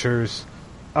of signatures.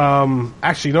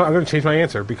 Actually, I'm going to change my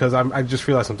answer, because I just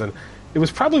realized something. It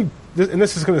was probably, and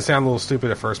this is going to sound a little stupid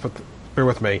at first, but bear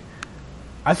with me.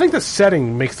 I think the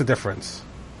setting makes the difference.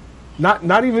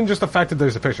 Not even just the fact that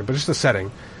there's a picture, but just the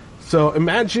setting. So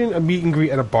imagine a meet and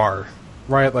greet at a bar,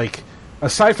 right? Like,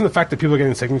 aside from the fact that people are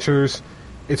getting signatures,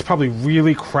 it's probably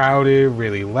really crowded,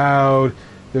 really loud.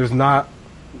 There's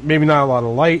maybe not a lot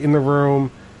of light in the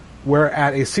room. Where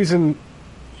at a season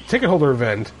ticket holder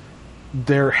event,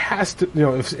 there has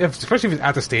to, especially if it's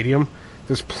at the stadium,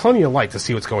 there's plenty of light to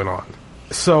see what's going on.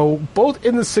 So both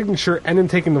in the signature and in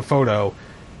taking the photo,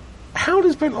 how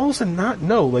does Ben Olsen not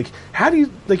know? Like, how do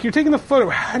you, you're taking the photo,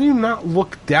 how do you not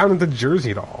look down at the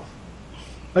jersey at all?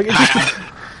 Like, it's just,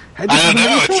 I don't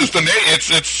know. It's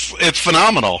just it's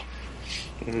phenomenal.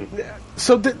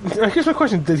 So here's my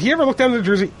question: did he ever look down at the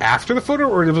jersey after the photo,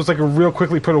 or it was like a real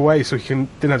quickly put away so he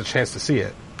didn't have a chance to see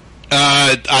it?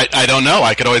 I don't know.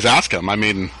 I could always ask him.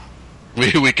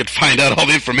 We could find out all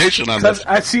the information on this.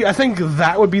 I think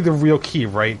that would be the real key,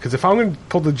 right? Because if I'm going to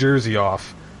pull the jersey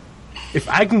off, if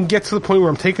I can get to the point where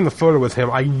I'm taking the photo with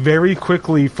him, I very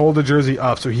quickly fold the jersey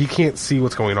up so he can't see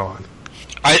what's going on.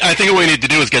 I think what we need to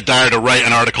do is get Dyer to write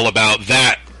an article about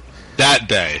that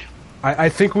day. I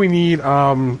think we need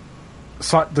the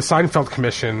Seinfeld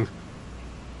Commission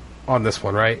on this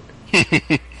one, right?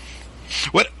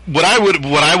 What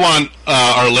I want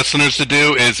our listeners to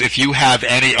do is, if you have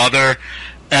any other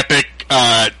epic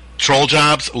troll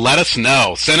jobs, let us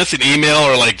know. Send us an email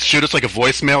or shoot us a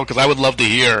voicemail, because I would love to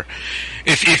hear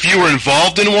if you were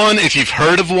involved in one, if you've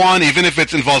heard of one, even if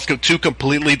it involves two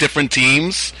completely different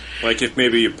teams. Like if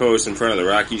maybe you pose in front of the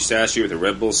Rocky statue with a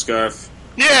Red Bull scarf.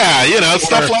 Yeah,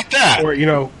 stuff like that.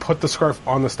 Or, put the scarf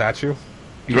on the statue.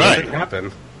 Right. It didn't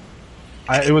happen.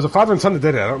 It was a father and son that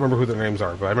did it. I don't remember who their names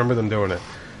are, but I remember them doing it.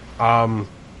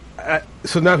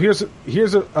 So now here's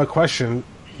a question: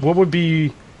 what would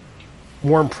be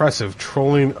more impressive,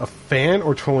 trolling a fan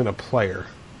or trolling a player?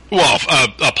 Well,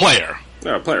 a player.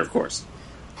 No, a player, of course.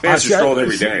 Fans are trolled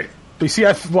every day. But you see,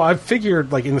 I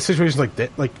figured, like, in the situations like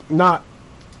that, like, not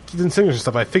in singers and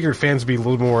stuff, I figured fans would be a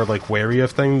little more, like, wary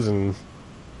of things and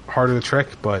harder to trick,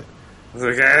 but... It's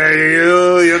like, hey,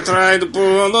 you're trying to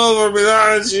pull one over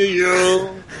behind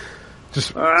you.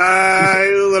 Just...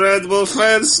 you Red Bull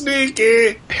fan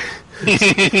sneaky.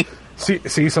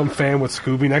 see some fan with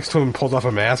Scooby next to him and pulls off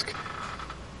a mask.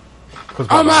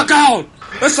 Oh my god!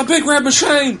 It's the Big Red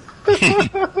Machine!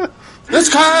 It's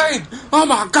Kane! Oh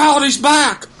my god, he's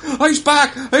back! He's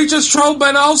back! He just trolled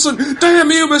Ben Olsen!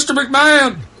 Damn you, Mr.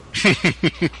 McMahon!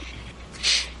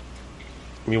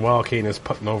 Meanwhile, Kane is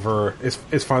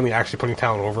is finally actually putting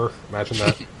talent over. Imagine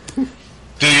that.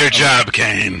 Do your job,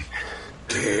 Kane.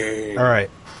 All right.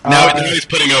 Now he's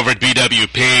putting over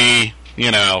BWP,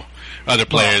 other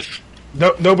players.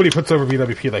 Nobody puts over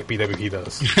BWP like BWP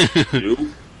does.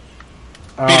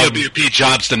 BWP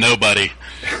jobs to nobody.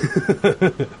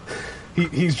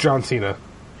 He's John Cena.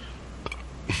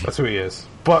 That's who he is.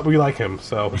 But we like him,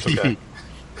 so it's okay.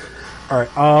 All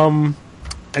right.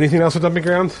 Anything else with Dumping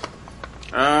Ground?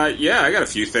 Yeah, I got a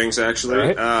few things,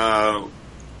 actually. Right.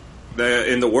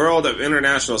 In the world of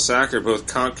international soccer, both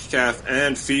CONCACAF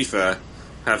and FIFA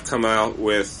have come out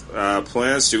with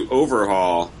plans to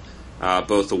overhaul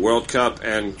both the World Cup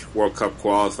and World Cup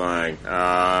qualifying.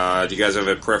 Do you guys have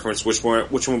a preference? Which one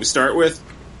we start with?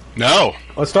 No.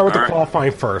 Let's start with the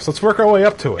qualifying first. Let's work our way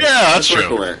up to it. Yeah, that's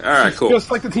true. All right, cool. Just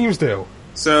like the teams do.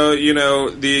 So,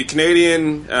 the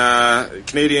Canadian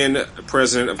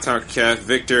president of CONCACAF,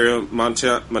 Victor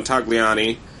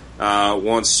Montagliani,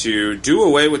 wants to do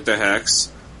away with the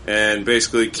Hex and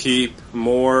basically keep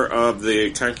more of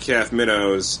the CONCACAF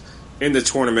minnows in the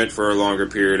tournament for a longer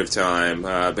period of time,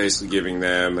 basically giving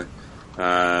them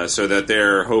so that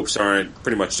their hopes aren't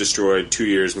pretty much destroyed 2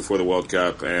 years before the World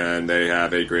Cup, and they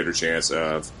have a greater chance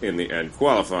of, in the end,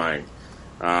 qualifying.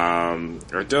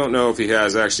 I don't know if he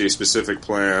has actually a specific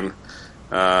plan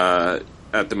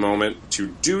at the moment to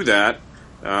do that,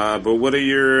 but what are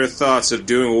your thoughts of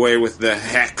doing away with the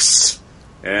Hex?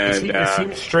 And it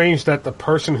seems strange that the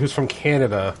person who's from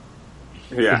Canada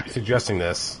would be suggesting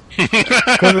this.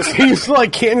 Because it seems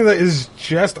like Canada is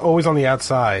just always on the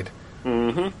outside.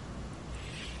 Mm-hmm.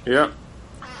 Yep.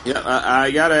 Yeah,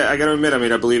 I gotta admit,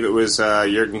 I believe it was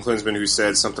Jurgen Klinsmann who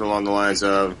said something along the lines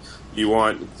of, you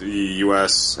want the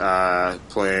U.S.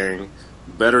 Playing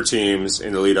better teams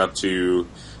in the lead up to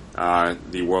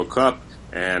the World Cup,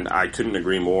 and I couldn't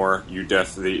agree more.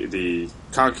 The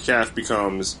CONCACAF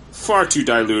becomes far too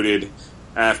diluted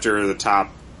after the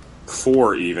top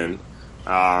four, even.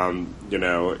 So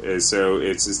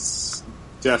it's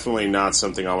definitely not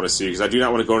something I want to see, because I do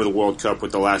not want to go to the World Cup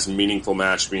with the last meaningful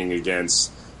match being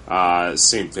against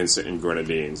St. Vincent and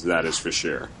Grenadines. That is for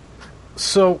sure.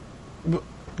 So,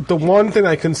 the one thing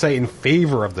I can say in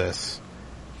favor of this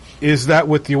is that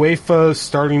with UEFA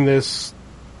starting this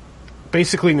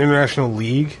basically an international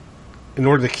league in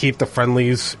order to keep the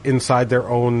friendlies inside their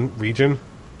own region,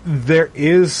 there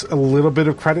is a little bit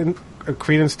of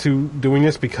credence to doing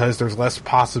this because there's less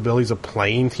possibilities of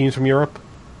playing teams from Europe.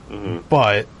 Mm-hmm.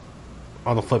 But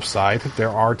on the flip side, there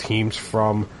are teams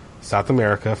from South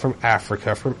America, from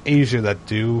Africa, from Asia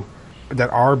that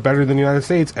are better than the United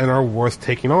States and are worth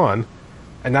taking on.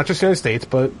 And not just the United States,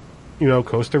 but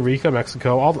Costa Rica,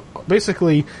 Mexico,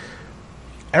 basically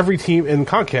every team in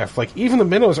CONCACAF. Like, even the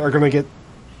minnows are going to get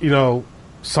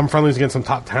some friendlies against some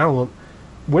top talent.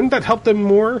 Wouldn't that help them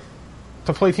more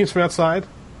to play teams from outside?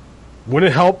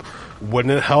 Wouldn't it help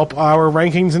our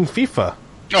rankings in FIFA?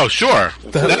 Oh, sure.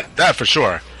 That for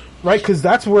sure. Right, because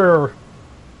that's where...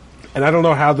 And I don't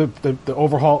know how the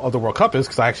overhaul of the World Cup is,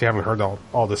 because I actually haven't heard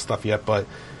all this stuff yet, but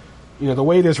the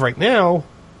way it is right now,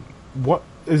 what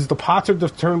is the pots are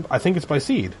determined, I think it's by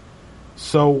seed.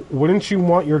 So wouldn't you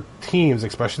want your teams,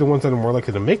 especially the ones that are more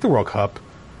likely to make the World Cup,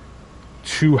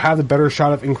 to have the better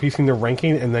shot of increasing their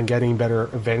ranking and then getting better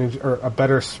advantage or a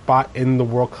better spot in the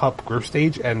World Cup group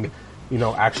stage and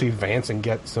actually advance and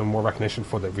get some more recognition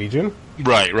for the region?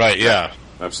 Right, yeah.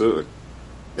 Absolutely.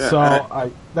 Yeah,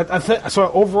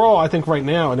 so overall, I think right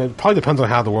now, and it probably depends on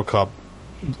how the World Cup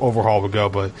overhaul would go,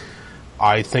 but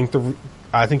I think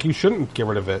you shouldn't get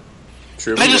rid of it.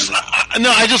 True.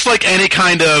 I just like any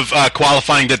kind of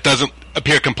qualifying that doesn't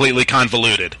appear completely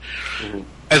convoluted. Mm-hmm.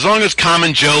 as long as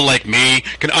common Joe like me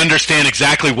can understand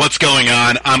exactly what's going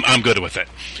on, I'm good with it.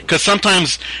 Because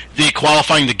sometimes the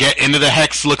qualifying to get into the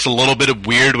Hex looks a little bit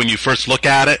weird when you first look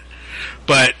at it.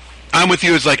 But I'm with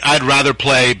you. It's like I'd rather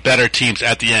play better teams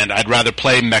at the end. I'd rather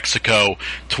play Mexico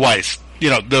twice.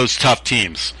 Those tough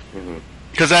teams.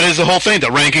 Because that is the whole thing. The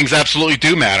rankings absolutely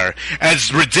do matter.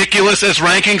 As ridiculous as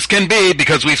rankings can be,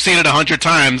 because we've seen it 100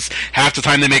 times, half the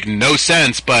time they make no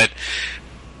sense, but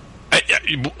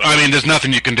I mean, there's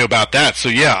nothing you can do about that. So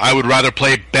yeah, I would rather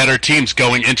play better teams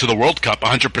going into the World Cup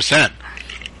 100%.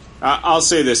 I'll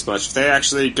say this much. If they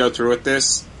actually go through with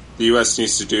this, the U.S.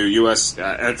 needs to do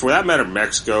and for that matter,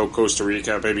 Mexico, Costa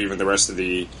Rica, maybe even the rest of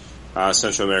the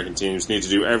Central American teams need to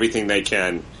do everything they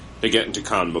can to get into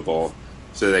CONMEBOL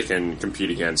so they can compete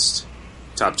against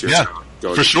top tier. Yeah,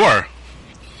 for sure.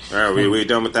 All right, we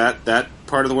done with that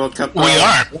part of the World Cup? We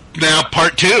are. Now,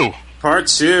 part 2. Part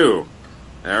 2.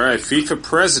 All right, FIFA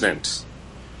President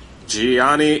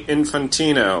Gianni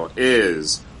Infantino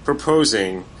is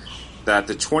proposing that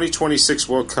the 2026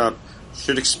 World Cup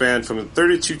should expand from the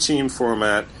 32-team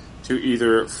format to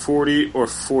either 40 or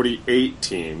 48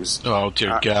 teams. Oh,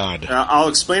 dear God. I'll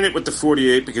explain it with the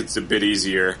 48 because it's a bit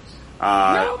easier.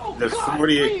 No, the God,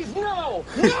 48. Please, no!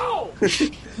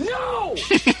 No!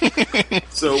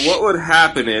 So what would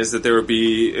happen is that there would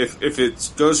be, if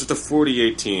it goes with the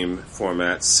 48-team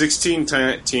format, 16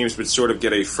 teams would sort of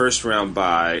get a first-round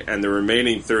bye, and the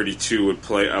remaining 32 would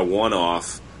play a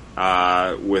one-off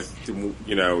with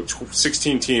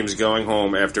 16 teams going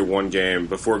home after one game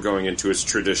before going into its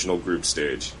traditional group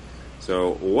stage.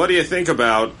 So what do you think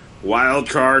about Wild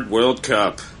Card World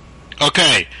Cup?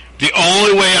 Okay. The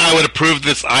only way I would approve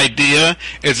this idea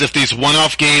is if these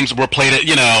one-off games were played at,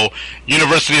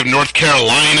 University of North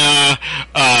Carolina,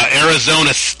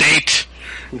 Arizona State.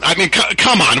 I mean,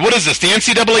 come on. What is this? The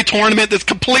NCAA tournament? That's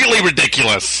completely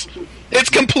ridiculous. It's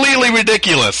completely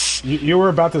ridiculous. You were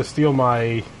about to steal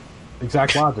my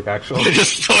exact logic, actually.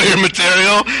 Just stole your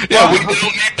material? Yeah, we don't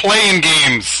need playing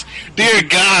games. Dear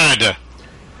God.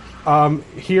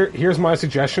 Here's my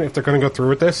suggestion if they're going to go through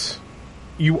with this.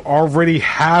 You already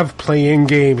have playing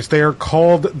games. They are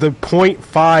called the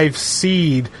 0.5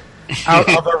 seed out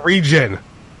of a region.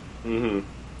 Mm-hmm.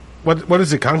 What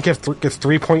is it? CONCACAF gets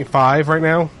 3.5 right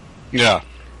now? Yeah.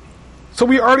 So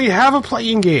we already have a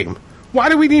playing game. Why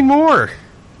do we need more?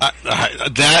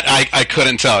 I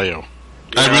couldn't tell you.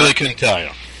 Yeah. I really couldn't tell you.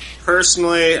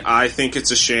 Personally, I think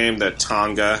it's a shame that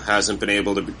Tonga hasn't been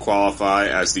able to qualify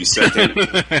as the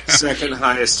second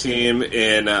highest team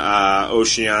in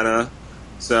Oceania.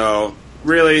 So,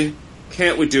 really,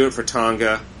 can't we do it for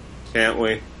Tonga? Can't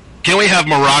we? Can we have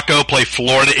Morocco play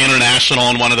Florida International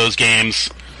in one of those games?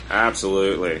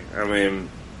 Absolutely. I mean,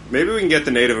 maybe we can get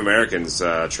the Native Americans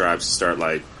tribes to start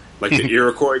like the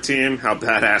Iroquois team. How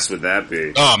badass would that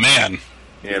be? Oh man,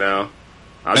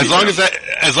 as long as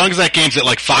that game's at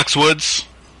like Foxwoods.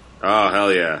 Oh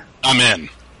hell yeah, I'm in.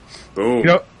 Boom.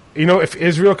 If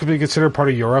Israel could be considered part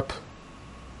of Europe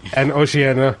and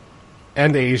Oceania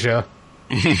and Asia.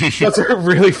 Does it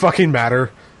really fucking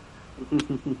matter?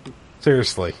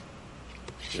 Seriously.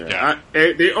 Yeah.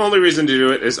 The only reason to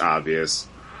do it is obvious.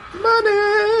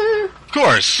 Money! Of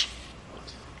course.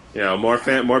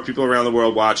 More people around the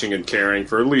world watching and caring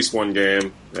for at least one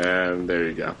game, and there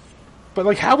you go.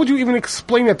 But, how would you even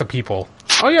explain that to people?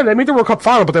 Oh, yeah, they made the World Cup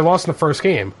final, but they lost in the first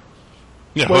game.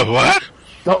 Yeah, what?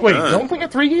 Don't they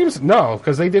get 3 games? No,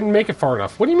 because they didn't make it far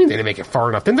enough. What do you mean they didn't make it far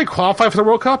enough? Didn't they qualify for the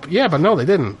World Cup? Yeah, but no, they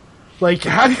didn't.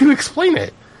 How do you explain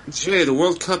it? Jay, the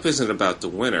World Cup isn't about the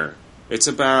winner. It's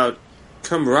about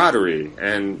camaraderie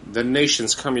and the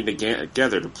nations coming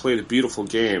together to play the beautiful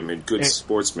game in good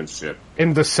sportsmanship.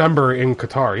 In December in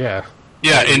Qatar, yeah.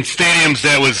 Yeah, in stadiums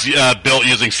that was built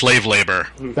using slave labor.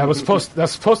 That's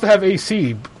supposed to have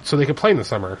AC so they could play in the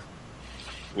summer.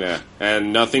 Yeah,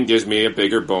 and nothing gives me a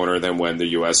bigger boner than when the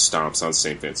U.S. stomps on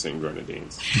St. Vincent and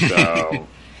Grenadines. So...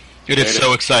 It is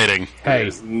so exciting. It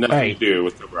has nothing to do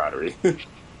with camaraderie.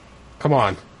 Come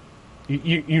on.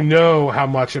 You know how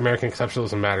much American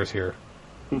exceptionalism matters here.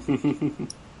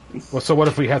 Well, so what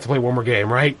if we had to play one more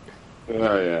game, right?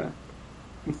 Oh,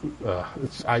 yeah.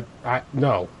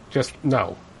 No. Just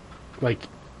no.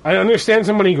 I understand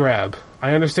some money grab.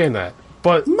 I understand that.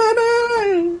 But...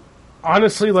 Money!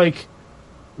 Honestly,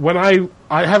 when I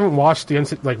haven't watched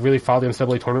really followed the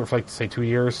NCAA tournament for, say, 2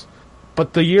 years...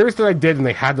 But the years that I did and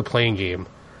they had the playing game,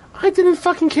 I didn't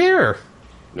fucking care.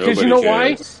 Because you know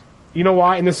why? You know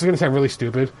why? And this is going to sound really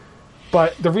stupid.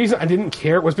 But the reason I didn't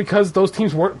care was because those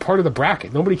teams weren't part of the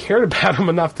bracket. Nobody cared about them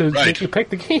enough to make you pick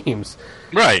the games.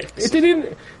 Right. If they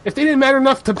didn't matter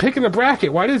enough to pick in the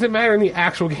bracket, why does it matter in the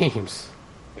actual games?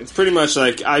 It's pretty much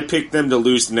like I picked them to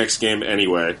lose the next game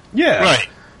anyway. Yeah. Right.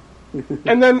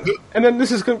 And then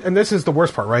this is the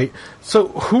worst part, right? So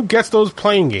who gets those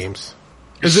playing games?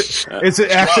 Is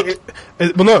it actually? Is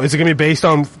it going to be based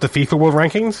on the FIFA World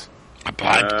Rankings?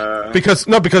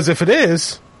 Because if it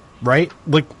is, right,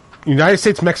 like United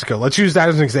States, Mexico. Let's use that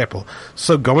as an example.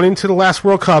 So going into the last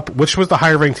World Cup, which was the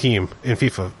higher ranked team in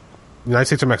FIFA? United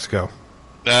States or Mexico?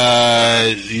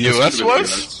 U.S.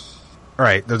 was? All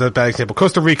right, there's a bad example.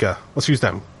 Costa Rica. Let's use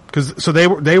them so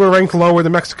they were ranked lower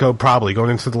than Mexico probably going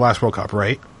into the last World Cup,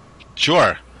 right?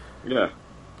 Sure. Yeah. All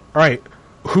right,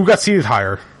 who got seeded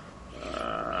higher?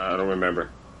 I don't remember.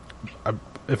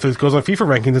 If it goes on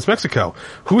FIFA rankings, it's Mexico.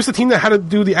 Who was the team that had to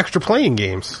do the extra playing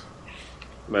games?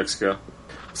 Mexico.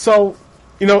 So,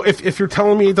 if you're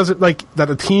telling me it doesn't like that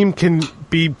a team can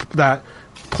be that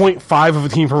 0.5 of a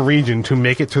team from a region to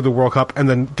make it to the World Cup and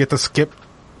then get to skip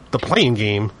the playing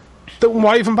game, then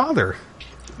why even bother?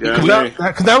 Yeah,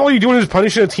 Because now all you're doing is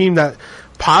punishing a team that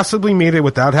possibly made it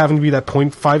without having to be that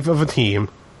 0.5 of a team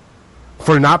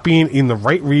for not being in the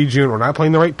right region or not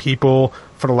playing the right people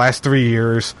for the last 3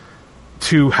 years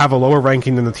to have a lower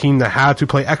ranking than the team that had to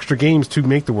play extra games to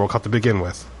make the World Cup to begin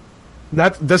with.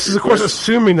 This is, of course,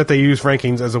 assuming that they use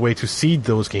rankings as a way to seed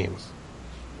those games.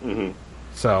 Mm-hmm.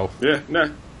 So. Yeah,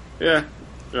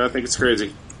 I think it's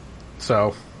crazy.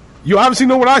 So. You obviously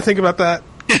know what I think about that.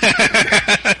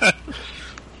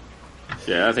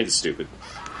 Yeah, I think it's stupid.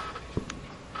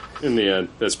 In the end,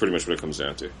 that's pretty much what it comes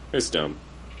down to. It's dumb.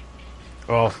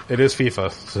 Well, it is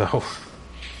FIFA, so.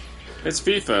 It's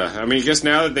FIFA. I mean, I guess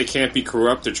now that they can't be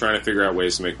corrupt, they're trying to figure out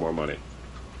ways to make more money.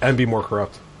 And be more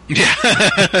corrupt. Yes.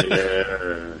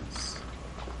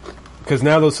 Because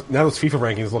now those FIFA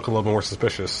rankings look a little more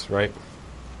suspicious, right?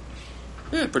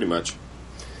 Yeah, pretty much.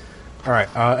 All right.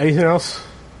 Anything else?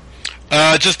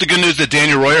 Just the good news that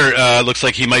Daniel Royer looks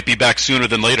like he might be back sooner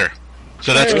than later.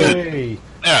 So that's good.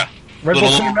 Yeah. Red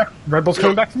Bull's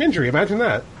coming back from injury. Imagine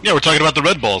that. Yeah, we're talking about the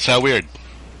Red Bulls. How weird.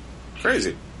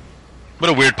 Crazy. What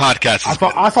a weird podcast. I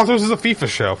thought this was a FIFA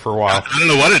show for a while. I don't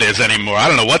know what it is anymore. I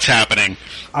don't know what's happening.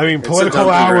 I mean, political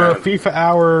hour, FIFA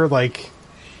hour, like...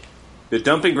 The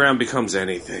dumping ground becomes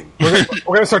anything. We're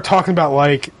going to start talking about,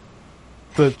 like,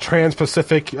 the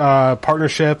Trans-Pacific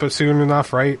partnership soon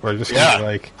enough, right? We're just going to be,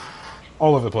 like,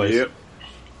 all over the place. Yep.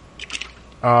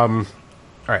 All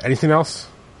right, anything else?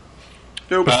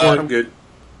 Nope, I'm good.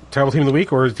 Terrible team of the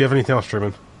week, or do you have anything else,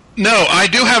 Truman? No, I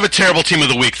do have a terrible team of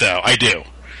the week, though. I do.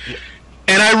 Yeah.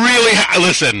 And I really...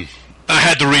 listen, I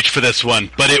had to reach for this one,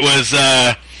 but it was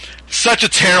such a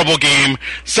terrible game,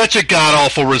 such a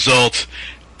god-awful result.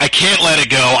 I can't let it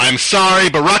go. I'm sorry,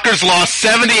 but Rutgers lost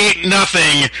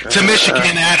 78-0 to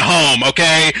Michigan at home,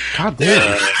 okay? God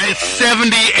damn. It's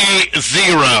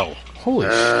 78-0. Holy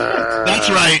shit. That's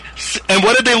right. And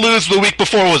what did they lose the week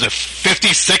before? Was it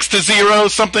 56-0?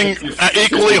 Something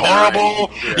equally horrible?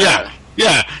 Yeah.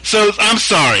 So I'm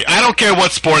sorry. I don't care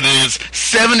what sport it is.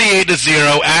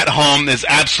 78-0 at home is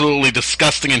absolutely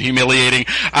disgusting and humiliating.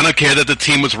 I don't care that the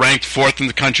team was ranked 4th in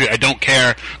the country. I don't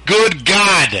care. Good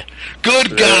God,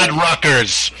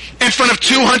 Rutgers. In front of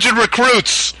 200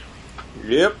 recruits.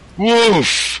 Yep.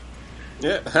 Woof.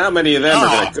 Yeah. How many of them are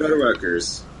going to go to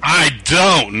Rutgers? I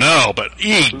don't know, but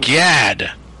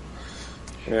egad.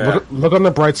 Yeah. Look on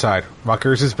the bright side.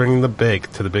 Rutgers is bringing the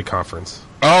big to the big conference.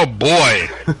 Oh, boy.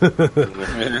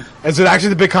 Is it actually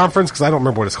the big conference? Because I don't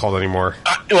remember what it's called anymore.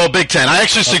 Well, Big Ten. I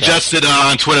actually suggested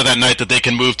on Twitter that night that they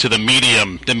can move to the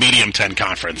medium 10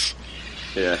 conference.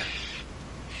 Yeah.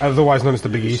 Otherwise known as the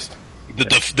Big East. The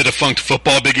defunct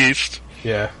football Big East.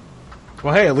 Yeah.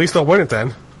 Well, hey, at least they'll win it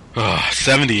then.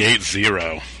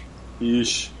 78-0.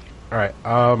 Yeesh. All right.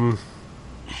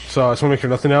 So I just want to make sure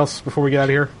nothing else before we get out of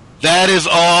here. That is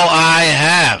all I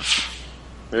have.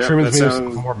 Yeah, Truman's made us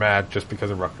more mad just because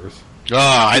of Rutgers. Oh,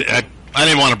 I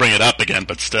didn't want to bring it up again,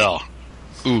 but still.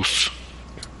 Oof.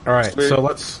 All right. So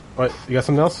let's... What, you got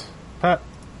something else, Pat?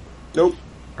 Nope.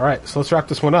 All right. So let's wrap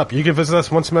this one up. You can visit us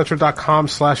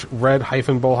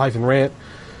oncemetro.com/red-bull-rant.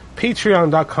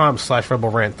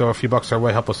 Patreon.com/rebelrant. Throw a few bucks our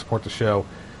way. Help us support the show.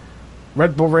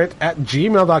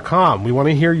 redbullrant@gmail.com. We want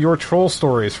to hear your troll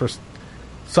stories for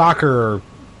soccer,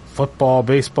 football,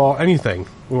 baseball, anything.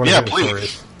 We want to hear please.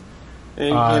 Stories.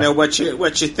 And, what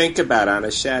you think about on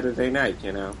a Saturday night,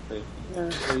 you're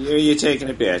taking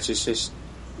a bitch. Just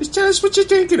tell us what you're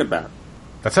thinking about.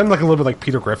 That sounded like a little bit like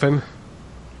Peter Griffin.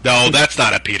 No, that's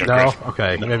not a Peter Griffin.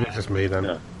 Okay, no. Maybe it's just me then.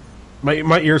 No.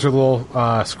 My ears are a little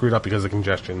screwed up because of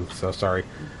congestion, so sorry.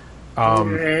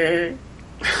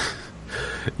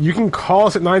 You can call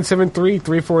us at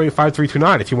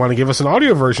 973-348-5329 if you want to give us an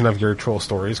audio version of your troll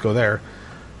stories. Go there.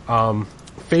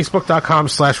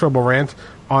 Facebook.com/rebelrant.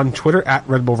 on Twitter at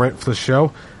Red Bull Rant for the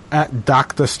show, at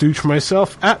Doc the Stooge for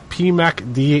myself, at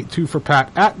PMacD82 for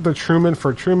Pat, at The Truman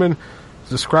for Truman.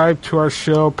 Subscribe to our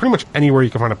show pretty much anywhere you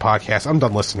can find a podcast. I'm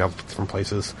done listing out different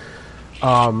places.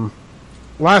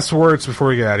 Last words before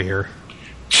we get out of here.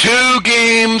 2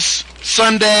 games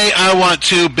Sunday. I want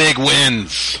 2 big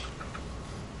wins.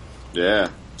 Yeah,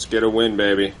 let's get a win,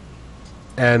 baby.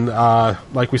 And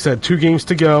like we said, 2 games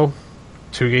to go.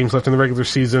 2 games left in the regular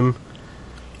season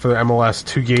for the MLS.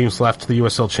 2 games left to the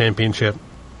USL Championship.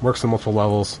 Works on multiple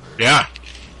levels. Yeah.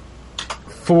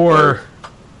 For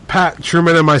Pat,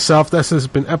 Truman, and myself, this has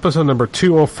been episode number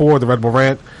 204 of the Red Bull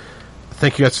Rant.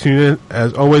 Thank you guys for tuning in.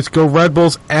 As always, go Red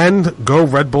Bulls and go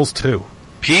Red Bulls too.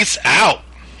 Peace out.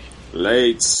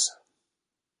 Lates.